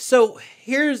 So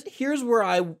here's where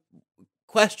I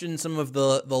question some of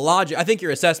the logic. I think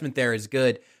your assessment there is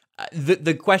good.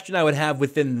 The question I would have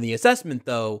within the assessment,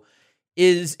 though,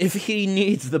 is if he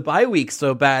needs the bye week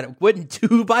so bad, wouldn't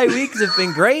 2 bye weeks have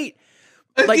been great?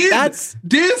 Like, that's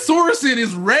Dan Sorensen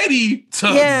is ready to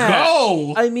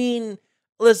go. I mean,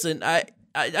 listen, I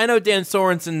know Dan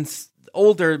Sorensen's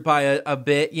older by a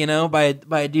bit,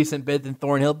 by a decent bit than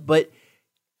Thornhill, but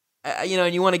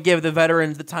and you want to give the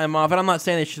veterans the time off. And I'm not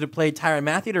saying they should have played Tyrann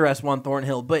Mathieu to rest Juan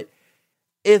Thornhill, but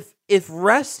if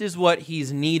rest is what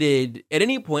he's needed at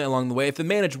any point along the way, if the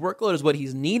managed workload is what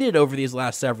he's needed over these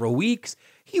last several weeks,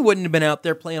 he wouldn't have been out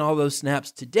there playing all those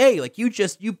snaps today. Like, you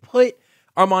put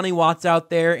Armani Watts out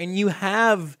there, and you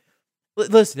have.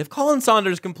 Listen, if Colin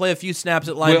Saunders can play a few snaps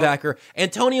at linebacker,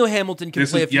 Antonio Hamilton can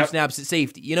play a few snaps at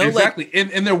safety. Exactly.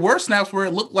 And there were snaps where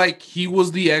it looked like he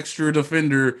was the extra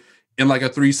defender in like a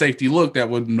 3 safety look that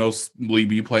would mostly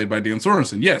be played by Dan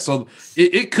Sorensen. Yeah, so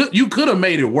you could have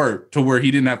made it work to where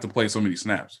he didn't have to play so many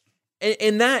snaps.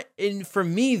 And for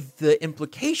me, the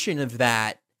implication of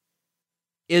that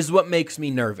is what makes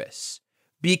me nervous,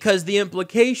 because the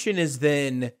implication is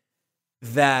then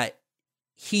that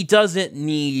he doesn't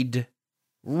need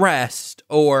rest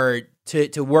or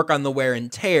to work on the wear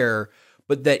and tear,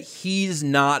 but that he's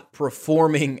not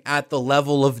performing at the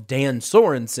level of Dan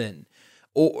Sorensen,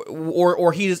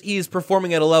 or he's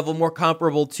performing at a level more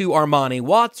comparable to Armani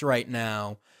Watts right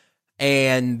now,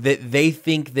 and that they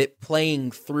think that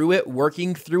playing through it,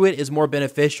 working through it, is more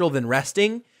beneficial than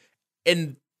resting.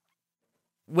 And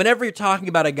whenever you're talking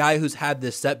about a guy who's had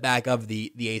this setback of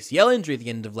the ACL injury at the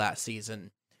end of last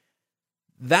season,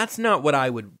 that's not what I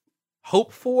would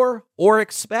hope for or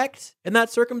expect in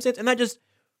that circumstance. And that just,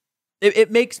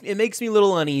 it makes me a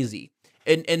little uneasy.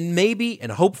 And maybe,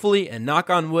 and hopefully, and knock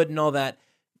on wood and all that,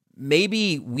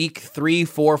 maybe week 3,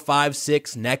 4, 5,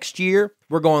 6 next year,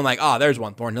 we're going like, there's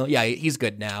Juan Thornhill. Yeah, he's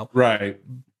good now. Right.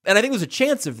 And I think there's a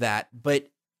chance of that. But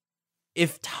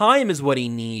if time is what he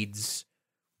needs,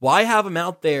 why have him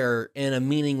out there in a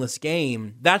meaningless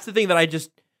game? That's the thing that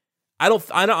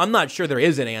I'm not sure there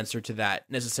is an answer to that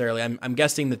necessarily. I'm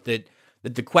guessing that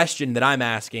the question that I'm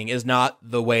asking is not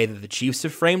the way that the Chiefs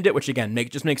have framed it, which again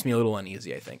just makes me a little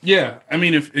uneasy, I think. Yeah, I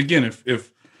mean, if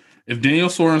Daniel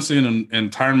Sorensen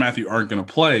and Tyrann Mathieu aren't going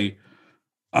to play,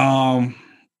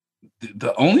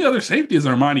 the only other safety is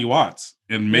Armani Watts,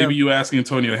 and maybe you ask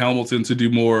Antonio Hamilton to do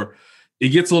more. It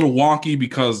gets a little wonky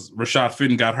because Rashad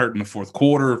Fenton got hurt in the fourth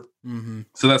quarter,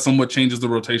 so that somewhat changes the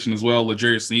rotation as well.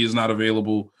 L'Jarius Sneed is not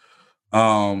available,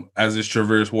 as is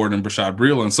Traverse Ward and Brashad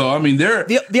Breeland. So I mean,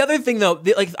 the other thing though,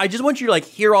 I just want you to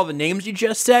hear all the names you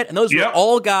just said, and those were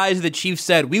all guys the Chiefs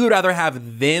said we would rather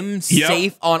have them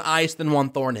safe on ice than Juan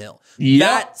Thornhill.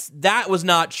 That was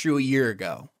not true a year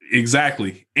ago.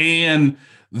 Exactly, and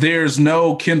there's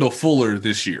no Kendall Fuller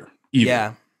this year either.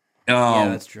 Yeah,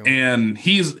 that's true. And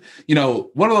he's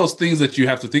one of those things that you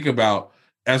have to think about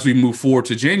as we move forward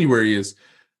to January is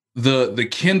the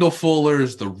Kendall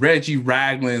Fullers, the Reggie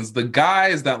Raglins, the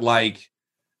guys that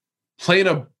played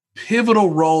a pivotal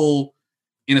role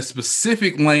in a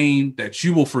specific lane that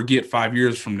you will forget 5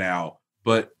 years from now,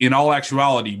 but in all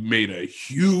actuality made a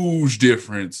huge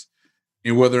difference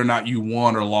in whether or not you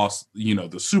won or lost,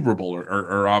 the Super Bowl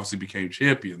or obviously became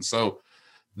champions. So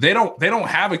they don't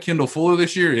have a Kendall Fuller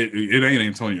this year. It ain't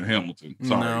Antonio Hamilton.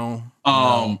 Sorry. No,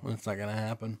 it's not gonna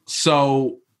happen.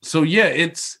 So yeah,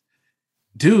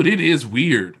 dude, it is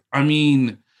weird. I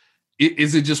mean,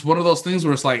 is it just one of those things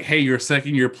where it's like, hey, you're a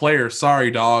second-year player. Sorry,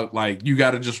 dog. You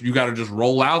gotta just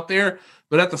roll out there.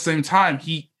 But at the same time,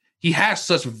 he has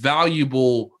such a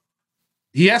valuable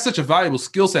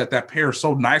skill set that pairs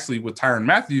so nicely with Tyrann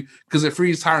Mathieu, because it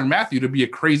frees Tyrann Mathieu to be a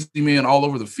crazy man all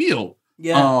over the field.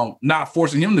 not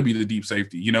forcing him to be the deep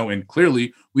safety, you know, and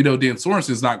clearly we know Dan Sorensen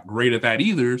is not great at that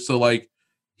either. So like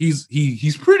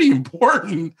he's pretty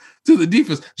important to the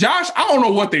defense. Josh, I don't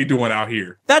know what they're doing out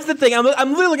here. That's the thing. I'm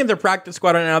literally looking at their practice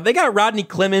squad right now. They got Rodney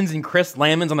Clemens and Chris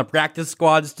Lamons on the practice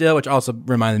squad still, which also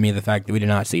reminded me of the fact that we did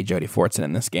not see Jody Fortson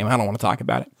in this game. I don't want to talk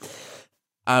about it.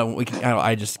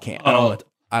 I just can't.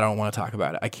 I don't want to talk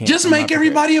about it. I can't. Just make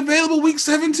everybody available week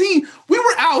 17. We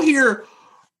were out here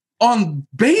on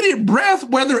bated breath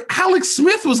whether Alex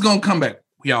Smith was going to come back.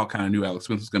 We all kind of knew Alex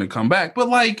Smith was going to come back, but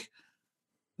like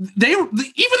even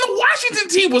the Washington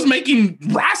team was making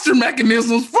roster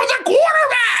mechanisms for the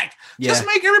quarterback. Yeah. Just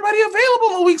make everybody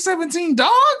available in week 17,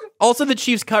 dog. Also, the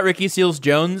Chiefs cut Ricky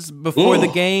Seals-Jones before the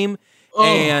game.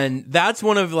 And that's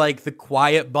one of like the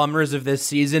quiet bummers of this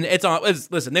season.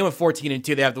 Listen, they went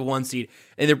 14-2. They have the 1 seed,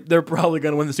 and they're probably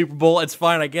going to win the Super Bowl. It's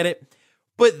fine, I get it.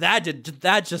 But that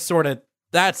just sort of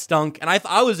stunk. And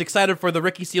I was excited for the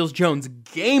Ricky Seals-Jones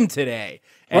game today.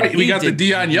 Right, we got the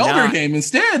Deion Yelder game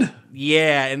instead.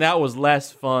 Yeah, and that was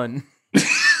less fun.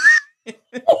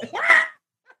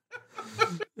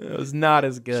 It was not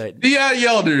as good. Deion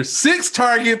Yelder, 6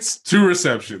 targets, 2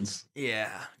 receptions.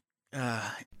 Yeah.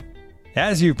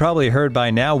 As you've probably heard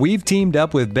by now, we've teamed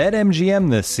up with BetMGM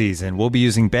this season. We'll be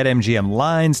using BetMGM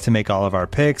lines to make all of our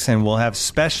picks, and we'll have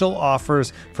special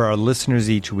offers for our listeners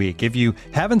each week. If you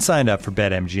haven't signed up for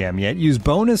BetMGM yet, use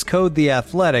bonus code The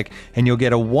Athletic, and you'll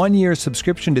get a 1-year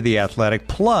subscription to The Athletic,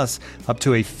 plus up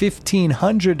to a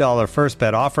 $1,500 first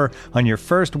bet offer on your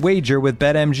first wager with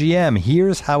BetMGM.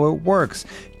 Here's how it works.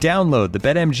 Download the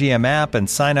BetMGM app and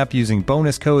sign up using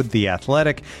bonus code The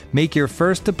Athletic. Make your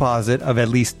first deposit of at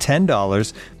least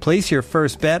 $10. Place your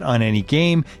first bet on any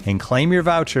game and claim your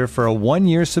voucher for a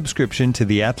 1-year subscription to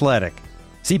The Athletic.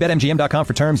 See BetMGM.com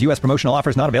for terms. U.S. promotional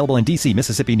offers not available in D.C.,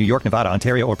 Mississippi, New York, Nevada,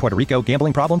 Ontario, or Puerto Rico.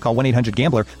 Gambling problem? Call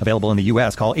 1-800-GAMBLER. Available in the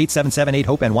U.S. Call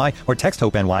 877-8-HOPE-NY or text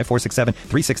HOPE-NY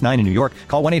 467-369 in New York.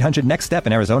 Call 1-800-NEXT-STEP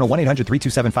in Arizona.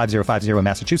 1-800-327-5050 in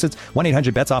Massachusetts.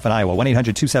 1-800-BETS-OFF in Iowa.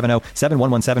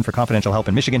 1-800-270-7117 for confidential help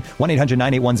in Michigan.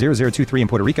 1-800-981-0023 in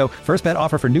Puerto Rico. First bet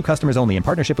offer for new customers only in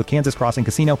partnership with Kansas Crossing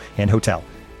Casino and Hotel.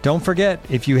 Don't forget,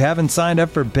 if you haven't signed up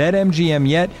for BetMGM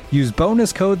yet, use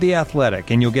bonus code The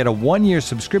Athletic, and you'll get a 1-year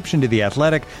subscription to The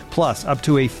Athletic, plus up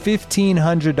to a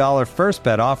 $1,500 first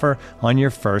bet offer on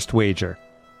your first wager.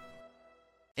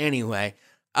 Anyway,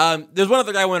 there's one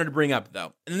other guy I wanted to bring up,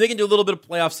 though. And they can do a little bit of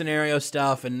playoff scenario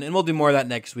stuff, and we'll do more of that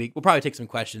next week. We'll probably take some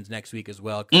questions next week as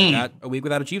well, because we got a week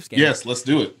without a Chiefs game. Yes, let's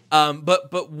do it.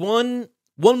 But one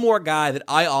more guy that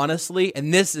I honestly,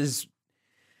 and this is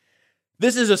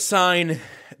a sign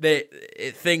that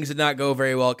things did not go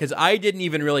very well, because I didn't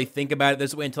even really think about it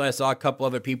this way until I saw a couple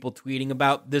other people tweeting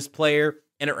about this player,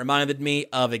 and it reminded me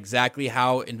of exactly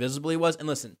how invisible he was. And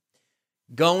listen,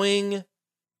 going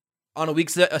on a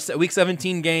week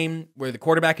 17 game where the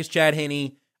quarterback is Chad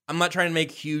Henne, I'm not trying to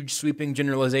make huge sweeping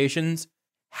generalizations.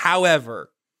 However,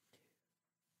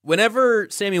 whenever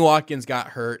Sammy Watkins got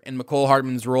hurt and Mecole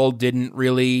Hardman's role didn't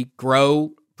really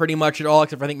grow pretty much at all,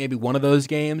 except for I think maybe one of those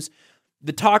games,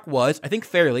 the talk was, I think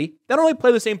fairly, they don't only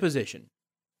play the same position.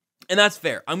 And that's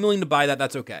fair. I'm willing to buy that.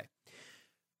 That's okay.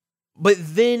 But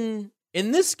then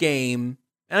in this game,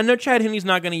 and I know Chad Henne's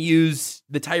not going to use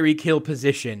the Tyreek Hill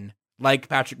position like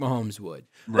Patrick Mahomes would.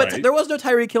 Right. But there was no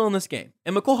Tyreek Hill in this game.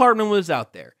 And Mecole Hardman was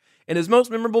out there. And his most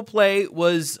memorable play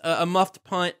was a muffed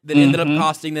punt that ended up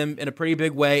costing them in a pretty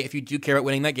big way, if you do care about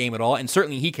winning that game at all. And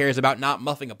certainly he cares about not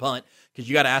muffing a punt, because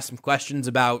you got to ask some questions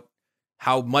about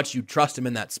how much you trust him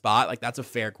in that spot. Like, that's a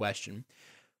fair question.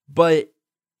 But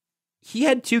he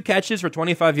had 2 catches for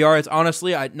 25 yards.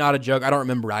 Honestly, not a joke. I don't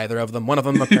remember either of them. One of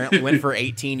them apparently went for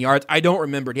 18 yards. I don't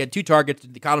remember. He had 2 targets.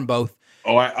 They caught them both.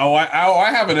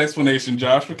 I have an explanation,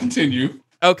 Josh, but continue.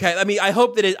 Okay. I mean, I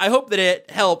hope that it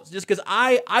helps, just because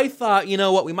I thought, you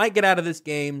know what we might get out of this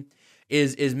game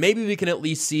is maybe we can at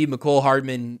least see Mecole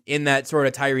Hardman in that sort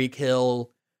of Tyreek Hill,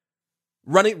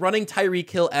 running Tyreek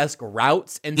Hill-esque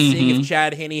routes, and seeing if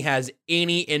Chad Henne has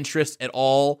any interest at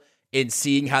all in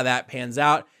seeing how that pans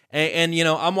out. And you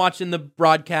know, I'm watching the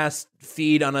broadcast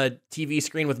feed on a TV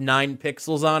screen with 9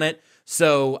 pixels on it,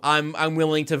 so I'm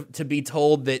willing to be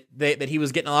told that he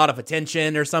was getting a lot of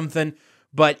attention or something.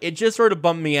 But it just sort of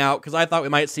bummed me out, because I thought we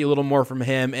might see a little more from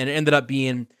him, and it ended up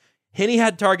being Henne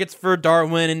had targets for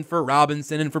Darwin and for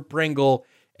Robinson and for Pringle,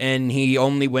 and he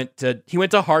only went to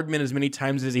Hardman as many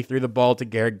times as he threw the ball to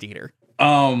Garrett Dieter.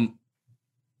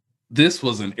 This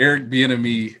was an Eric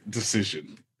Bieniemy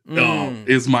decision.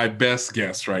 Is my best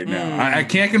guess right now. I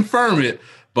can't confirm it,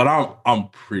 but I'm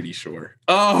pretty sure.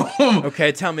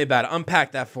 Okay, tell me about it.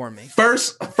 Unpack that for me.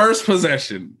 First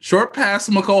possession, short pass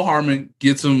to McCole Hardman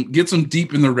gets him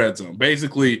deep in the red zone.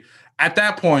 Basically, at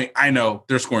that point, I know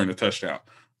they're scoring a touchdown.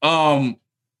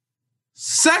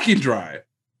 Second drive,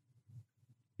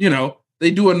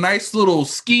 they do a nice little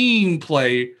scheme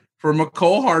play for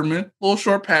McCole Hardman, little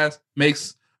short pass,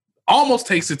 almost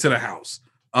takes it to the house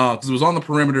because it was on the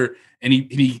perimeter, and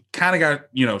he kind of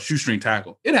got shoestring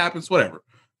tackle. It happens, whatever.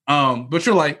 But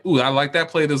you're like, ooh, I like that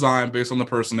play design based on the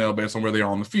personnel, based on where they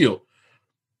are on the field.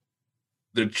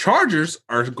 The Chargers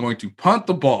are going to punt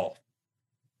the ball.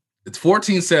 It's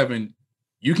 14-7.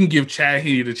 You can give Chad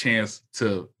Henne the chance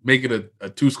to make it a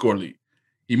 2-score lead.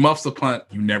 He muffs the punt.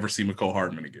 You never see McCole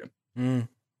Hardman again.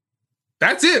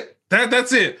 That's it.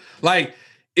 That's it. Like,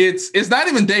 it's not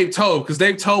even Dave Toub, because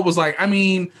Dave Toub was like, I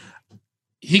mean,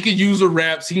 he could use the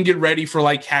reps. He can get ready for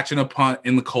like catching a punt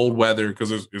in the cold weather,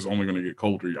 because it's only going to get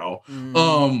colder, y'all.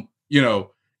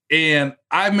 And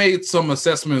I made some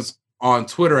assessments on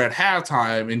Twitter at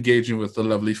halftime, engaging with the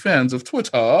lovely fans of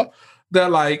Twitter,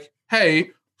 that like,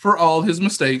 hey, for all his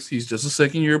mistakes, he's just a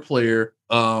second-year player.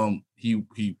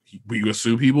 We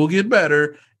assume he will get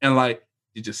better. And like,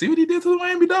 did you see what he did to the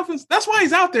Miami Dolphins? That's why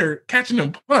he's out there catching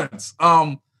them punts.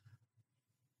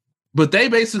 But they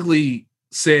basically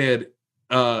said,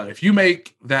 if you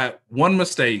make that one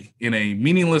mistake in a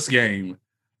meaningless game,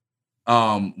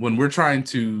 when we're trying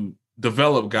to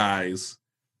develop guys,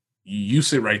 you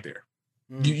sit right there.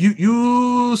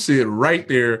 You sit right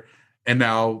there. And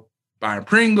now Byron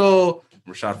Pringle,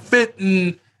 Rashad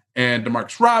Fenton, and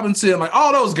DeMarcus Robinson, like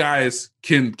all those guys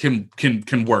can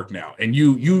work now. And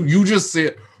you just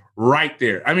sit right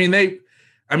there. I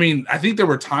think there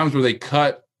were times where they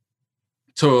cut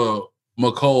to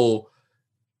McCole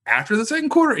after the second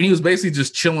quarter, and he was basically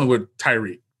just chilling with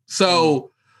Tyreek.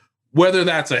 So whether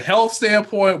that's a health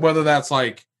standpoint, whether that's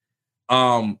like,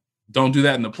 don't do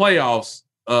that in the playoffs,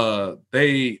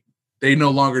 they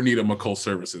no longer need a McCole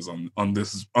services on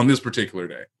this particular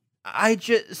day.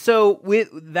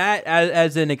 With that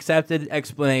as an accepted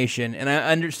explanation, and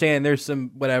I understand there's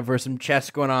some chess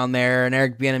going on there, an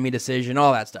Eric Bieniemy decision,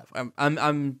 all that stuff.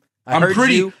 I'm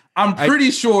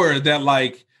pretty sure that,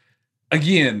 like,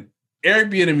 again, Eric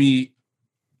Bieniemy,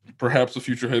 perhaps a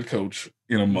future head coach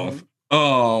in a month,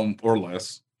 or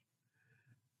less.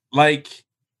 Like,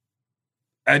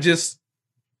 I just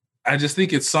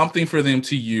think it's something for them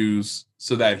to use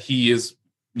so that he is,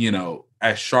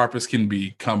 as sharp as can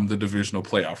be come the divisional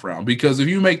playoff round. Because if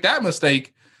you make that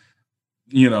mistake,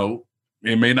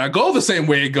 it may not go the same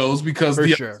way it goes, because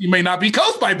you may not be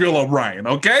coached by Bill O'Brien,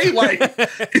 okay? Like,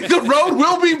 the road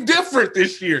will be different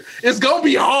this year. It's going to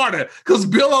be harder because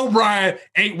Bill O'Brien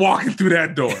ain't walking through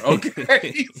that door,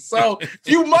 okay? So if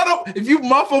you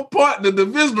muff a punt in the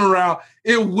divisional round,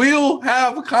 it will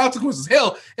have consequences.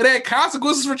 Hell, it had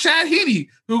consequences for Chad Henne,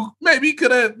 who maybe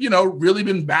could have, really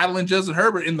been battling Justin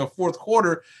Herbert in the fourth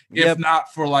quarter, if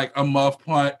not for like a muff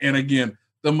punt. And again,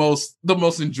 the most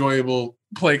enjoyable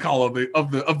play call of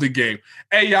the game.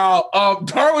 Hey, y'all,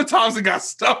 Darwin Thompson got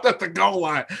stuffed at the goal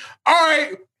line. All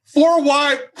right, 4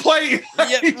 wide play.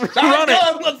 Yep, run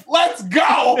it. Let's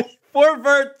go. 4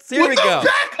 verts. Here we go.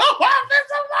 Backup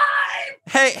offensive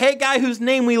line. Hey, guy whose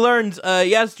name we learned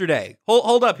yesterday.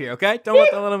 Hold up here, okay? Don't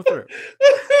let him through.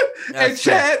 And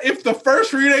Chad, if the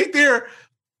first read ain't there,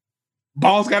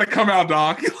 ball's got to come out,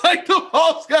 dog. Like, the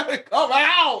ball's got to come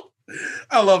out.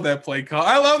 I love that play call.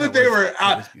 I love that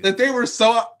they were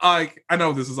so, like, I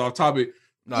know this is off topic.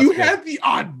 You had the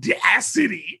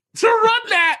audacity to run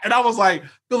that. And I was like,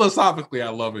 philosophically, I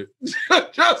love it.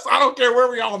 Just, I don't care where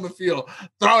we are on the field.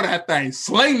 Throw that thing,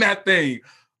 sling that thing.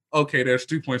 Okay, there's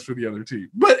 2 points for the other team.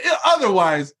 But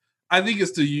otherwise, I think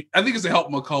it's to help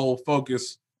McCole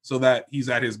focus so that he's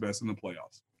at his best in the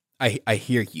playoffs. I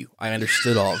hear you. I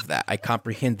understood all of that. I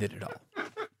comprehended it all.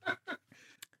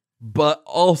 But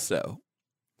also,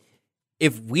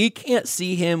 if we can't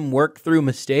see him work through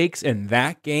mistakes in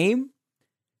that game,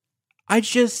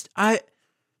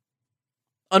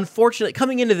 unfortunately,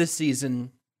 coming into this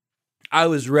season, I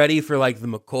was ready for like the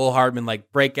McCole Hardman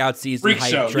like breakout season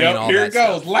hype train. All here it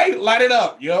goes, light it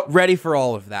up. Yep, ready for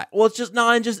all of that. Well, it's just no,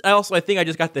 I think I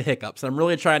just got the hiccups. I'm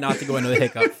really trying not to go into the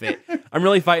hiccup fit. I'm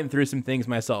really fighting through some things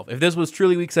myself. If this was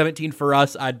truly Week 17 for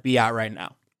us, I'd be out right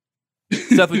now.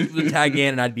 Stuff would tag in,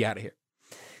 and I'd be out of here.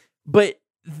 But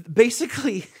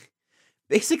basically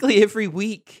every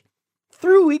week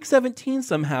through Week 17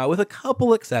 somehow, with a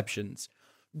couple exceptions,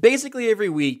 basically every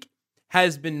week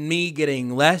has been me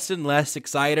getting less and less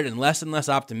excited and less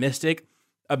optimistic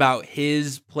about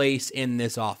his place in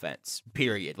this offense,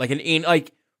 period. Like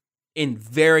in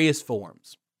various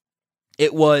forms.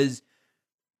 It was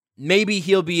maybe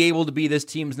he'll be able to be this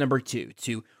team's number 2,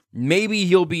 to maybe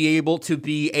he'll be able to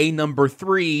be a number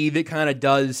 3 that kind of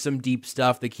does some deep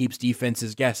stuff that keeps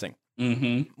defenses guessing.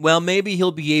 Mm-hmm. Well, maybe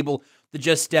he'll be able to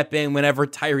just step in whenever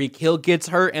Tyreek Hill gets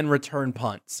hurt and return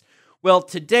punts. Well,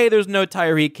 today there's no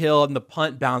Tyreek Hill and the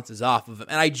punt bounces off of him.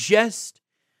 And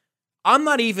I'm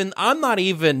not even,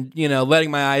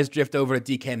 letting my eyes drift over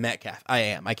to DK Metcalf.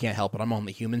 I can't help it. I'm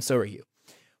only human. So are you.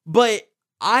 But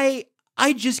I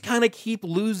just kind of keep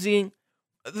losing.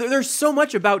 There's so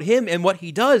much about him and what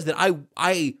he does that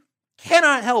I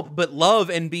cannot help but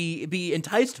love and be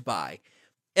enticed by.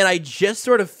 And I just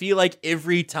sort of feel like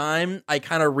every time I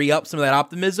kind of re-up some of that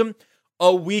optimism,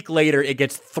 a week later it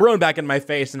gets thrown back in my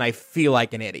face and I feel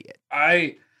like an idiot.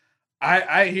 I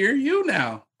hear you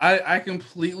now. I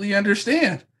completely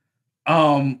understand.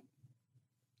 I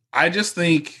just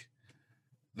think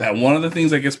that one of the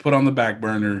things that gets put on the back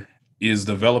burner is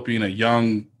developing a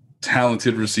young,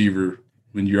 talented receiver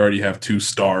when you already have 2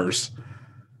 stars.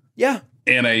 Yeah.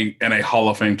 And a Hall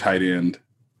of Fame tight end.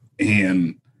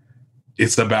 And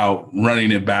it's about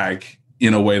running it back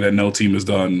in a way that no team has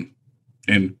done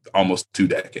in almost 2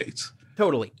 decades.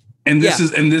 Totally. And these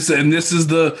are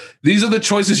the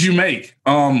choices you make,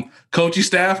 coaching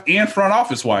staff and front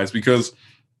office wise, because,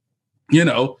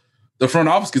 the front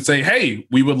office could say, hey,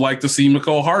 we would like to see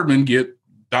Mecole Hardman get ...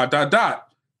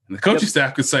 And the coaching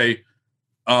staff could say,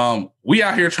 we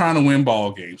out here trying to win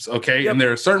ball games. Okay. Yep. And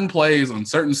there are certain plays on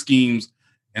certain schemes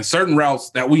and certain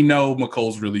routes that we know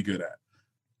Mecole's really good at.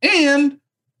 And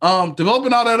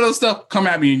developing all that other stuff, come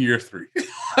at me in year 3.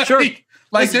 Sure.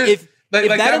 if that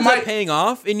ends up paying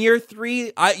off in year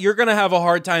 3, you're going to have a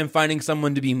hard time finding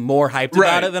someone to be more hyped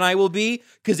about it than I will be,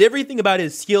 because everything about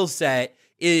his skill set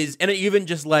is, and even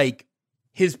just like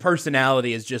his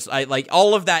personality is just,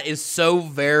 all of that is so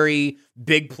very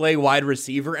big play wide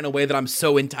receiver in a way that I'm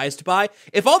so enticed by.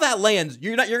 If all that lands,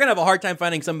 you're going to have a hard time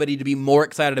finding somebody to be more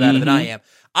excited about it than I am.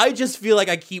 I just feel like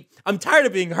I'm tired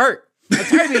of being hurt. I'm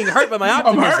tired of being hurt by my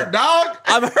optimism. I'm hurt, dog.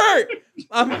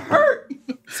 I'm hurt.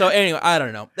 So anyway, I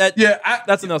don't know. That's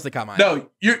something else that caught my eye. No,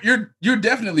 you're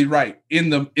definitely right. In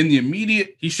the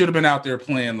immediate, he should have been out there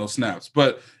playing those snaps.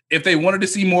 But if they wanted to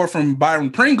see more from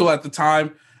Byron Pringle at the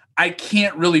time, I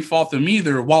can't really fault them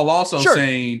either. While also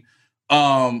saying,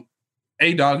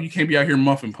 "Hey, dog, you can't be out here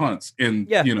muffing punts." And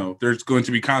there's going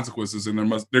to be consequences, and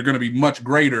they're going to be much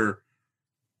greater.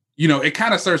 It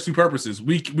kind of serves 2 purposes.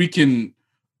 We can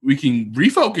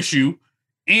refocus you,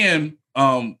 and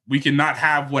we can not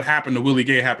have what happened to Willie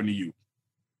Gay happen to you.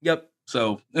 Yep.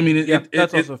 So I mean,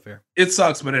 that's also fair. It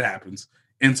sucks, but it happens.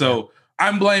 And so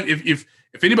I'm blamed. If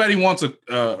anybody wants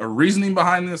a reasoning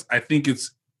behind this, I think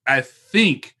it's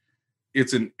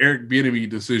an Eric Bieniemy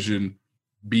decision,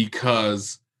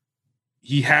 because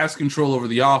he has control over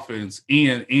the offense,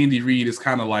 and Andy Reid is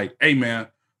kind of like, hey man,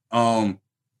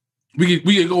 we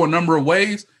could go a number of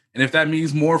ways. And if that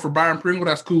means more for Byron Pringle,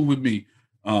 that's cool with me.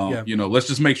 Let's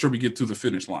just make sure we get to the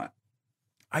finish line.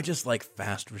 I just like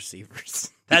fast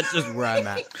receivers. That's just where I'm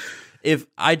at. If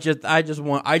I just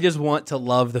want to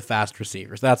love the fast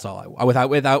receivers. That's all I want.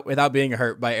 Without being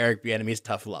hurt by Eric Bieniemy's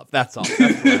tough love. That's all.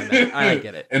 That's where I'm at. I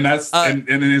get it. And that's and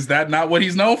is that not what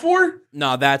he's known for?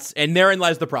 No, and therein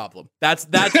lies the problem. That's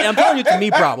I'm telling you, it's a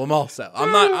me problem. Also,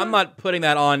 I'm not putting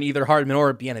that on either Hardman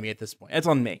or Bieniemy at this point. It's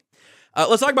on me.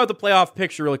 Let's talk about the playoff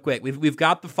picture really quick. We've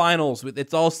got the finals.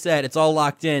 It's all set. It's all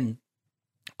locked in.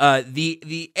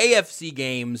 The AFC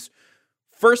games.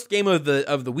 First game of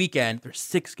the weekend. There's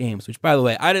 6 games, which, by the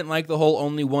way, I didn't like the whole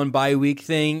only one bye week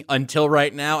thing until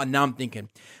right now, and now I'm thinking,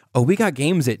 oh, we got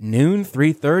games at noon,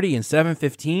 3:30, and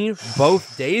 7:15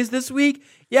 both days this week.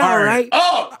 Yeah, all right.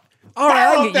 Oh, all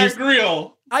right.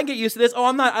 I get used to this. Oh,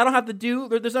 I don't have to do.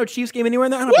 There's no Chiefs game anywhere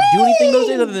in there. I don't have to do anything those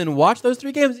days other than watch those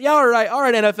 3 games. Yeah, all right,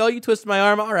 NFL. You twisted my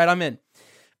arm. All right, I'm in.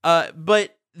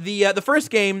 But the first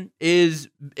game is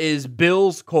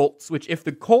Bills Colts, which if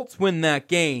the Colts win that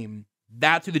game,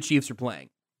 that's who the Chiefs are playing.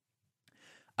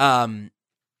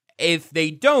 If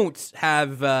they don't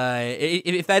have,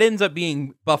 if that ends up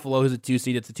being Buffalo, who's a 2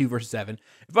 seed, it's a 2 versus 7.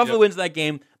 If Buffalo wins that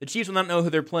game, the Chiefs will not know who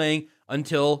they're playing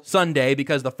until Sunday,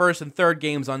 because the first and third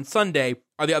games on Sunday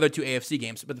are the other 2 AFC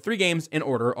games. But the 3 games in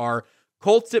order are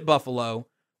Colts at Buffalo,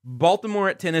 Baltimore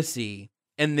at Tennessee,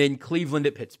 and then Cleveland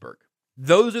at Pittsburgh.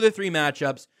 Those are the 3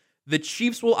 matchups. The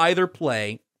Chiefs will either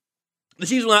play. The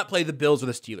Chiefs will not play the Bills or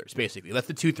the Steelers, basically. That's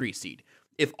the 2-3 seed.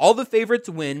 If all the favorites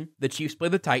win, the Chiefs play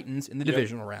the Titans in the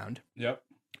divisional round. Yep.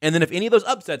 And then if any of those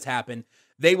upsets happen,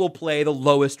 they will play the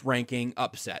lowest ranking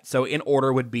upset. So in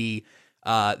order would be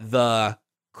the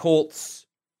Colts,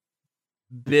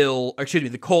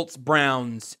 the Colts,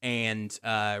 Browns, and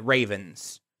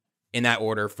Ravens in that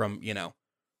order from,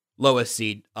 lowest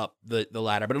seed up the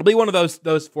ladder. But it'll be one of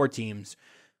those 4 teams.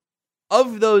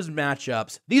 Of those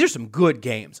matchups, these are some good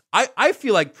games. I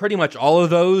feel like pretty much all of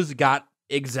those got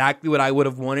exactly what I would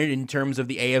have wanted in terms of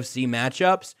the AFC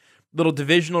matchups. Little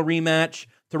divisional rematch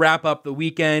to wrap up the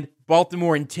weekend.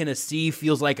 Baltimore and Tennessee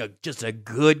feels like just a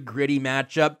good, gritty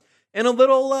matchup. And a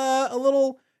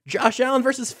little Josh Allen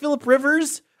versus Phillip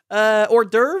Rivers hors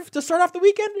d'oeuvre to start off the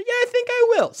weekend. Yeah, I think I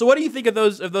will. So what do you think of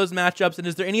those matchups? And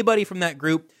is there anybody from that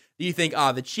group that you think,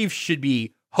 the Chiefs should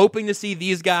be hoping to see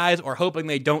these guys or hoping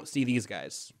they don't see these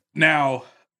guys? Now,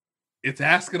 it's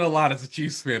asking a lot as a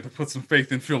Chiefs fan to put some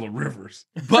faith in Phillip Rivers.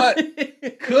 But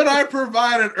could I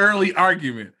provide an early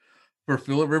argument for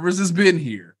Phillip Rivers has been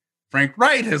here? Frank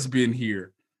Wright has been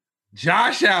here.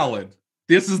 Josh Allen.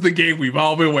 This is the game we've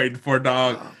all been waiting for,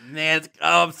 dog. Oh, man,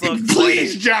 I'm so excited.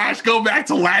 Please, Josh, go back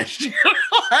to last year.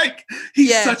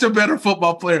 He's such a better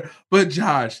football player. But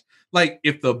Josh,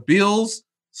 if the Bills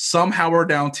somehow are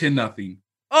down 10-0.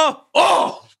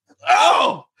 Oh!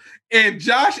 And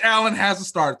Josh Allen has to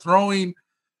start throwing.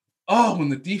 Oh, when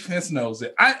the defense knows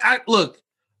it. Look,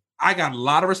 I got a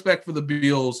lot of respect for the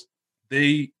Bills.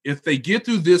 If they get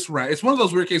through this round, it's one of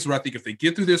those weird cases where I think if they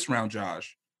get through this round,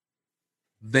 Josh,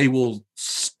 they will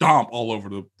stomp all over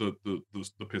the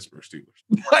Pittsburgh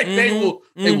Steelers.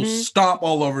 They will stomp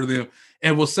all over them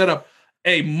and will set up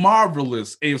a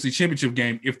marvelous AFC Championship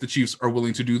game if the Chiefs are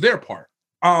willing to do their part.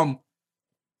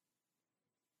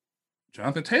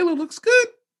 Jonathan Taylor looks good.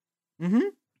 Mm-hmm.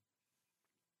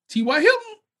 T.Y.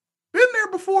 Hilton, been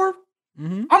there before.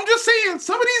 Mm-hmm. I'm just saying,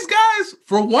 some of these guys,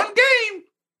 for one game,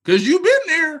 because you've been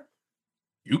there,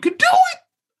 you can do it.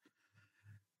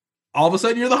 All of a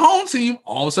sudden, you're the home team.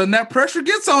 All of a sudden, that pressure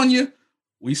gets on you.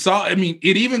 We saw, it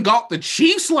even got the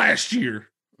Chiefs last year.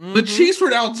 Mm-hmm. The Chiefs were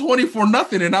down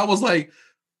 24-0, and I was like,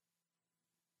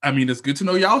 it's good to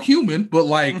know y'all human, but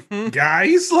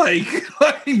guys,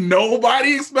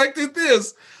 nobody expected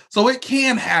this. So it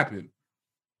can happen.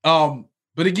 But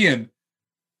again,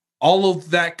 all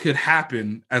of that could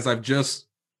happen as I've just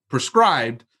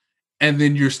prescribed, and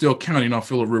then you're still counting on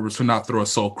Phillip Rivers to not throw a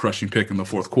soul-crushing pick in the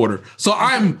fourth quarter. So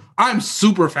I'm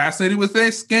super fascinated with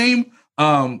this game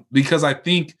because I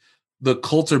think the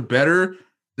Colts are better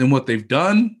than what they've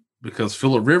done because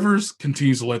Phillip Rivers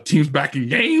continues to let teams back in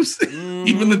games,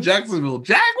 even the Jacksonville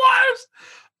Jaguars.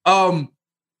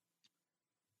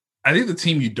 I think the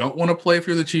team you don't want to play if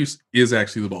you're the Chiefs is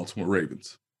actually the Baltimore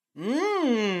Ravens.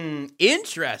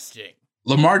 Interesting.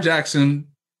 Lamar Jackson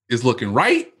is looking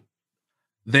right.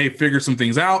 They figured some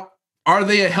things out. Are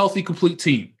they a healthy, complete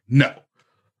team? No.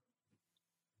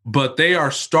 But they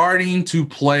are starting to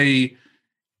play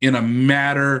in a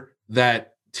manner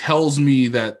that tells me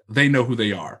that they know who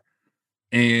they are.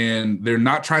 And they're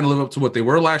not trying to live up to what they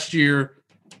were last year.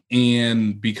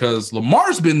 And because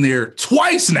Lamar's been there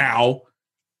twice now,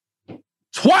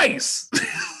 can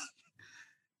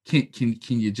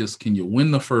you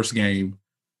win the first game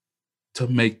to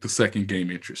make the second game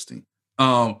interesting?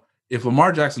 If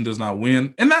Lamar Jackson does not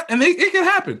win, it can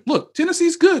happen. Look,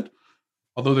 Tennessee's good,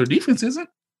 although their defense isn't.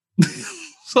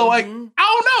 So I don't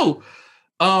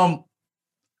know.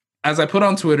 As I put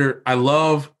on Twitter, I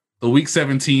love the week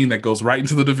 17 that goes right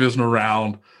into the divisional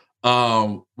round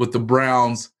with the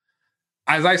Browns.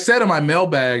 As I said in my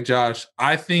mailbag, Josh,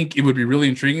 I think it would be really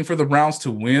intriguing for the Browns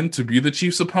to win, to be the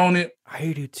Chiefs' opponent.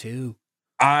 I do too.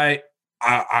 I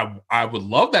would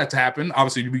love that to happen.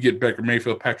 Obviously, we get Baker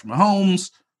Mayfield, Patrick Mahomes.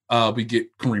 We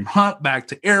get Kareem Hunt back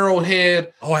to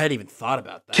Arrowhead. Oh, I hadn't even thought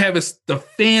about that. Kevin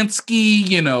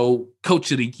Stefanski,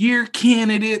 Coach of the Year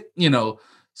candidate,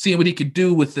 seeing what he could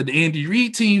do with the Andy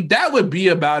Reid team. That would be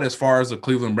about as far as the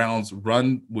Cleveland Browns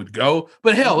run would go.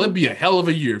 But hell, it'd be a hell of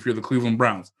a year if you're the Cleveland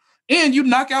Browns. And you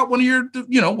knock out one of your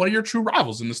true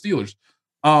rivals in the Steelers.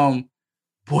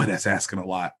 Boy, that's asking a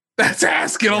lot. That's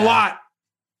asking a lot.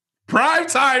 Prime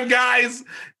time, guys.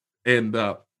 And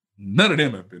none of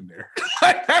them have been there.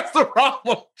 That's the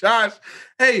problem, Josh.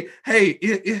 Hey,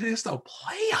 it is the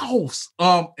playoffs.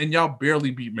 And y'all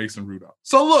barely beat Mason Rudolph.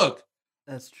 So look.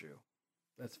 That's true.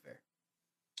 That's fair.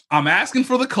 I'm asking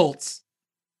for the Colts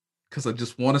because I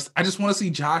just want to see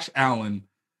Josh Allen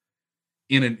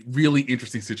in a really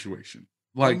interesting situation.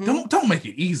 Don't make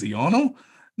it easy on him.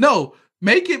 No,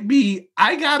 make it be,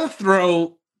 I gotta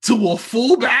throw to a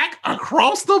fullback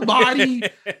across the body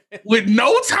with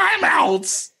no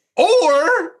timeouts,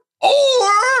 or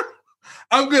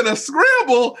I'm gonna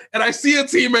scramble and I see a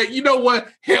teammate. You know what?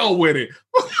 Hell with it.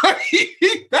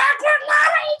 Backward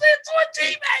lateral into a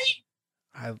teammate.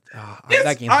 I'm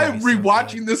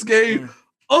rewatching this game.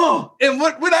 Oh, and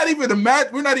we're not even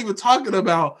talking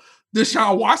about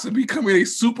Deshaun Watson becoming a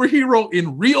superhero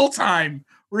in real time,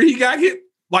 where he got hit,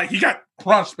 like he got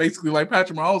crushed basically like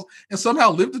Patrick Mahomes, and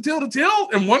somehow lived to tell the tale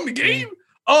and won the game.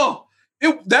 Oh,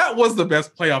 that was the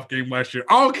best playoff game last year.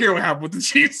 I don't care what happened with the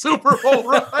Chiefs Super Bowl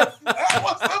run. That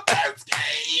was the best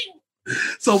game.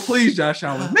 So please, Josh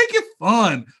Allen, make it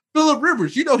fun. Phillip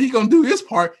Rivers, he gonna do his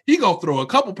part. He gonna throw a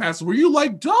couple passes where you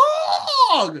like,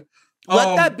 dog.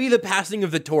 Let that be the passing of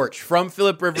the torch from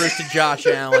Phillip Rivers to Josh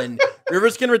Allen.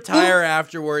 Rivers can retire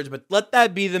afterwards, but let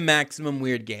that be the maximum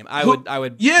weird game. I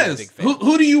would. Yes. Be a big fan.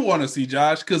 Who do you want to see,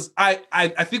 Josh? Because I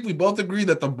think we both agree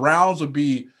that the Browns would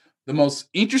be the most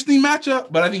interesting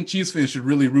matchup, but I think Chiefs fans should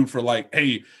really root for, like,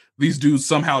 hey, these dudes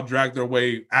somehow dragged their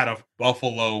way out of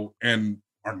Buffalo and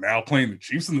are now playing the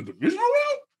Chiefs in the divisional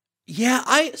round. Yeah,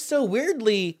 I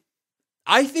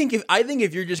think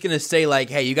if you're just gonna say, like,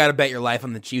 hey, you got to bet your life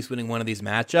on the Chiefs winning one of these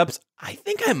matchups, I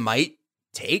think I might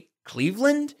take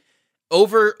Cleveland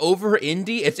over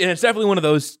Indy. It's definitely one of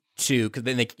those two, because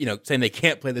then they, saying they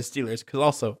can't play the Steelers, because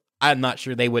also I'm not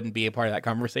sure they wouldn't be a part of that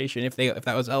conversation if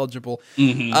that was eligible.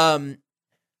 Mm-hmm.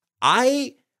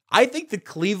 I think the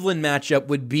Cleveland matchup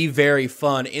would be very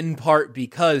fun, in part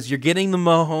because you're getting the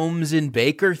Mahomes and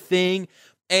Baker thing,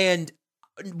 and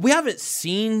we haven't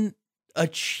seen a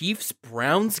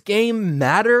Chiefs-Browns game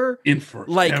matter in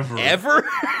forever. Like ever.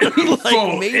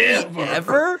 Like maybe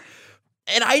ever.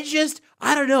 And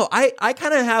I don't know. I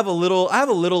kind of have a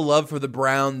little love for the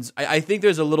Browns. I think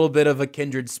there's a little bit of a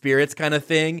kindred spirits kind of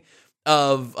thing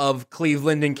of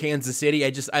Cleveland and Kansas City.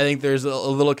 I think there's a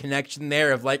little connection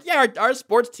there of, like, yeah, our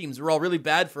sports teams were all really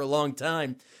bad for a long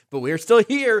time, but we're still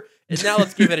here, and now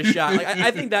let's give it a shot. Like,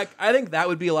 I think that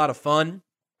would be a lot of fun.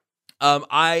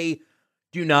 I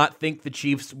do not think the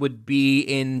Chiefs would be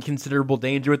in considerable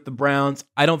danger with the Browns.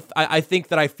 I think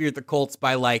that I fear the Colts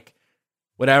by, like,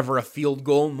 whatever, a field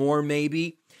goal more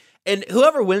maybe. And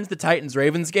whoever wins the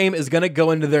Titans-Ravens game is going to go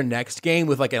into their next game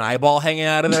with, like, an eyeball hanging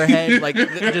out of their head, like,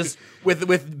 just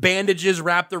with bandages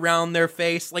wrapped around their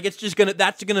face. Like, that's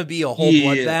going to be a whole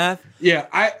bloodbath. Yeah,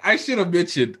 I should have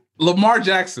mentioned Lamar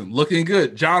Jackson looking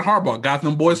good. John Harbaugh got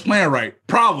them boys playing right.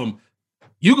 Problem,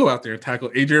 you go out there and tackle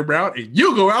A.J. Brown, and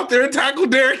you go out there and tackle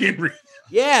Derrick Henry.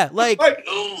 Yeah, like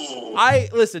ooh. I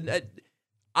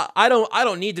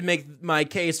don't need to make my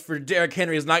case for Derrick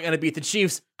Henry is not going to beat the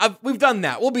Chiefs. We've done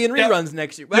that. We'll be in reruns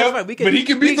next year. That's fine. But he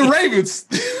can beat the Ravens.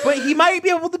 But he might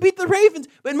be able to beat the Ravens.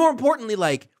 But more importantly,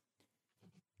 like,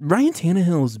 Ryan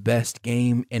Tannehill's best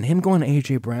game and him going to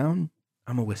A.J. Brown,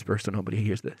 I'm going to whisper so nobody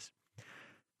hears this.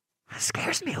 That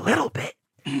scares me a little bit.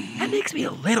 That makes me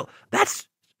a little. That's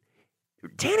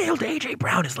Tannehill to A.J.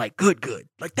 Brown is like good.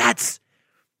 Like, that's.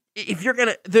 If you're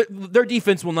going to, their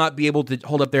defense will not be able to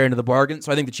hold up their end of the bargain.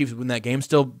 So I think the Chiefs would win that game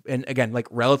still. And again, like,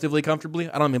 relatively comfortably.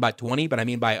 I don't mean by 20, but I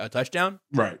mean by a touchdown.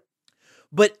 Right.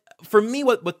 But for me,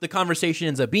 what the conversation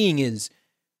ends up being is,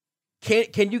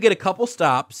 can you get a couple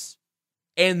stops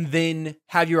and then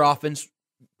have your offense,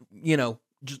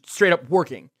 just straight up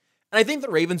working? And I think the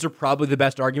Ravens are probably the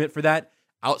best argument for that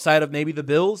outside of maybe the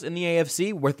Bills in the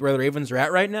AFC, where the Ravens are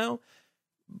at right now.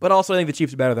 But also, I think the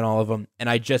Chiefs are better than all of them, and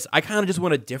I kind of just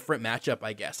want a different matchup,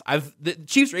 I guess. The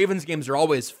Chiefs-Ravens games are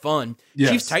always fun.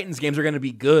 Yes. Chiefs-Titans games are going to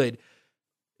be good.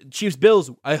 Chiefs-Bills,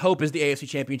 I hope, is the AFC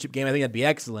Championship game. I think that'd be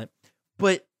excellent.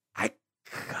 But I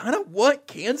kind of want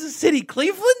Kansas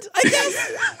City-Cleveland, I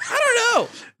guess. I don't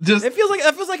know. It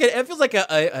feels like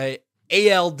a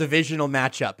AL divisional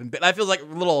matchup, and that feels like a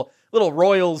little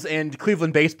Royals and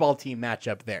Cleveland baseball team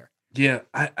matchup there. Yeah,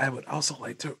 I would also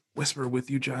like to whisper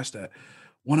with you, Josh, that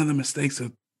one of the mistakes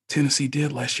that Tennessee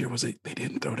did last year was they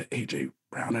didn't throw to A.J.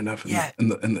 Brown enough in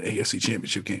the AFC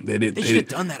Championship game. They should have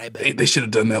done that, I bet. They should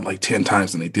have done that like 10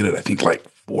 times, and they did it, I think, like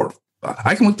 4.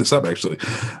 I can look this up, actually.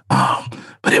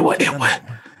 But it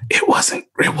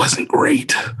wasn't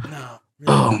great.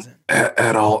 No.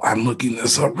 At all. I'm looking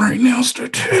this up right now.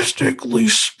 Statistically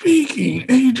speaking,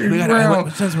 AJ Brown.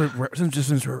 Since we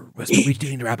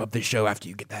need to wrap up this show after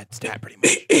you get that stat, pretty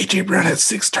much. AJ Brown had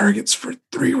 6 targets for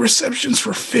 3 receptions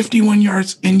for 51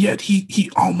 yards, and yet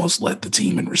he almost led the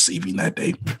team in receiving that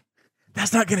day.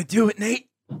 That's not going to do it, Nate.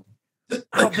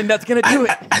 I don't think that's going to do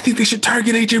it. I think they should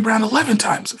target AJ Brown 11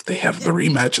 times if they have the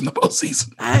rematch in the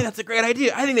postseason. I think that's a great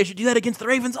idea. I think they should do that against the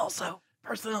Ravens also,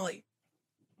 personally.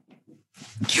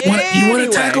 You want to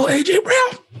tackle AJ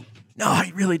Brown? No,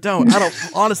 I really don't. I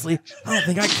don't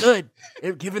think I could,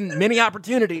 given many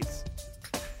opportunities.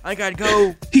 I think I'd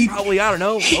go probably, I don't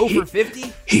know, over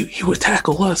 50. He would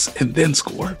tackle us and then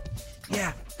score.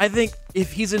 Yeah, I think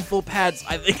if he's in full pads,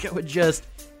 I think I would just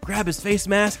grab his face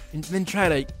mask and then try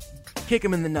to kick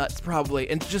him in the nuts,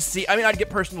 probably, and just see. I mean, I'd get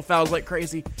personal fouls like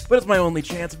crazy, but it's my only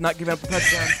chance of not giving up the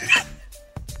touchdown.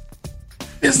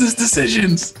 business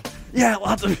decisions. Yeah,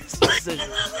 lots of business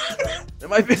decisions. And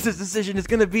my business decision is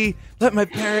going to be let my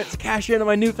parents cash in on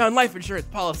my newfound life insurance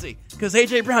policy because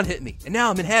A.J. Brown hit me, and now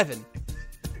I'm in heaven.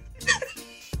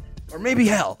 Or maybe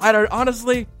hell. I don't.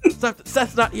 Honestly,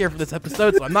 Seth's not here for this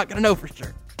episode, so I'm not going to know for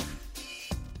sure.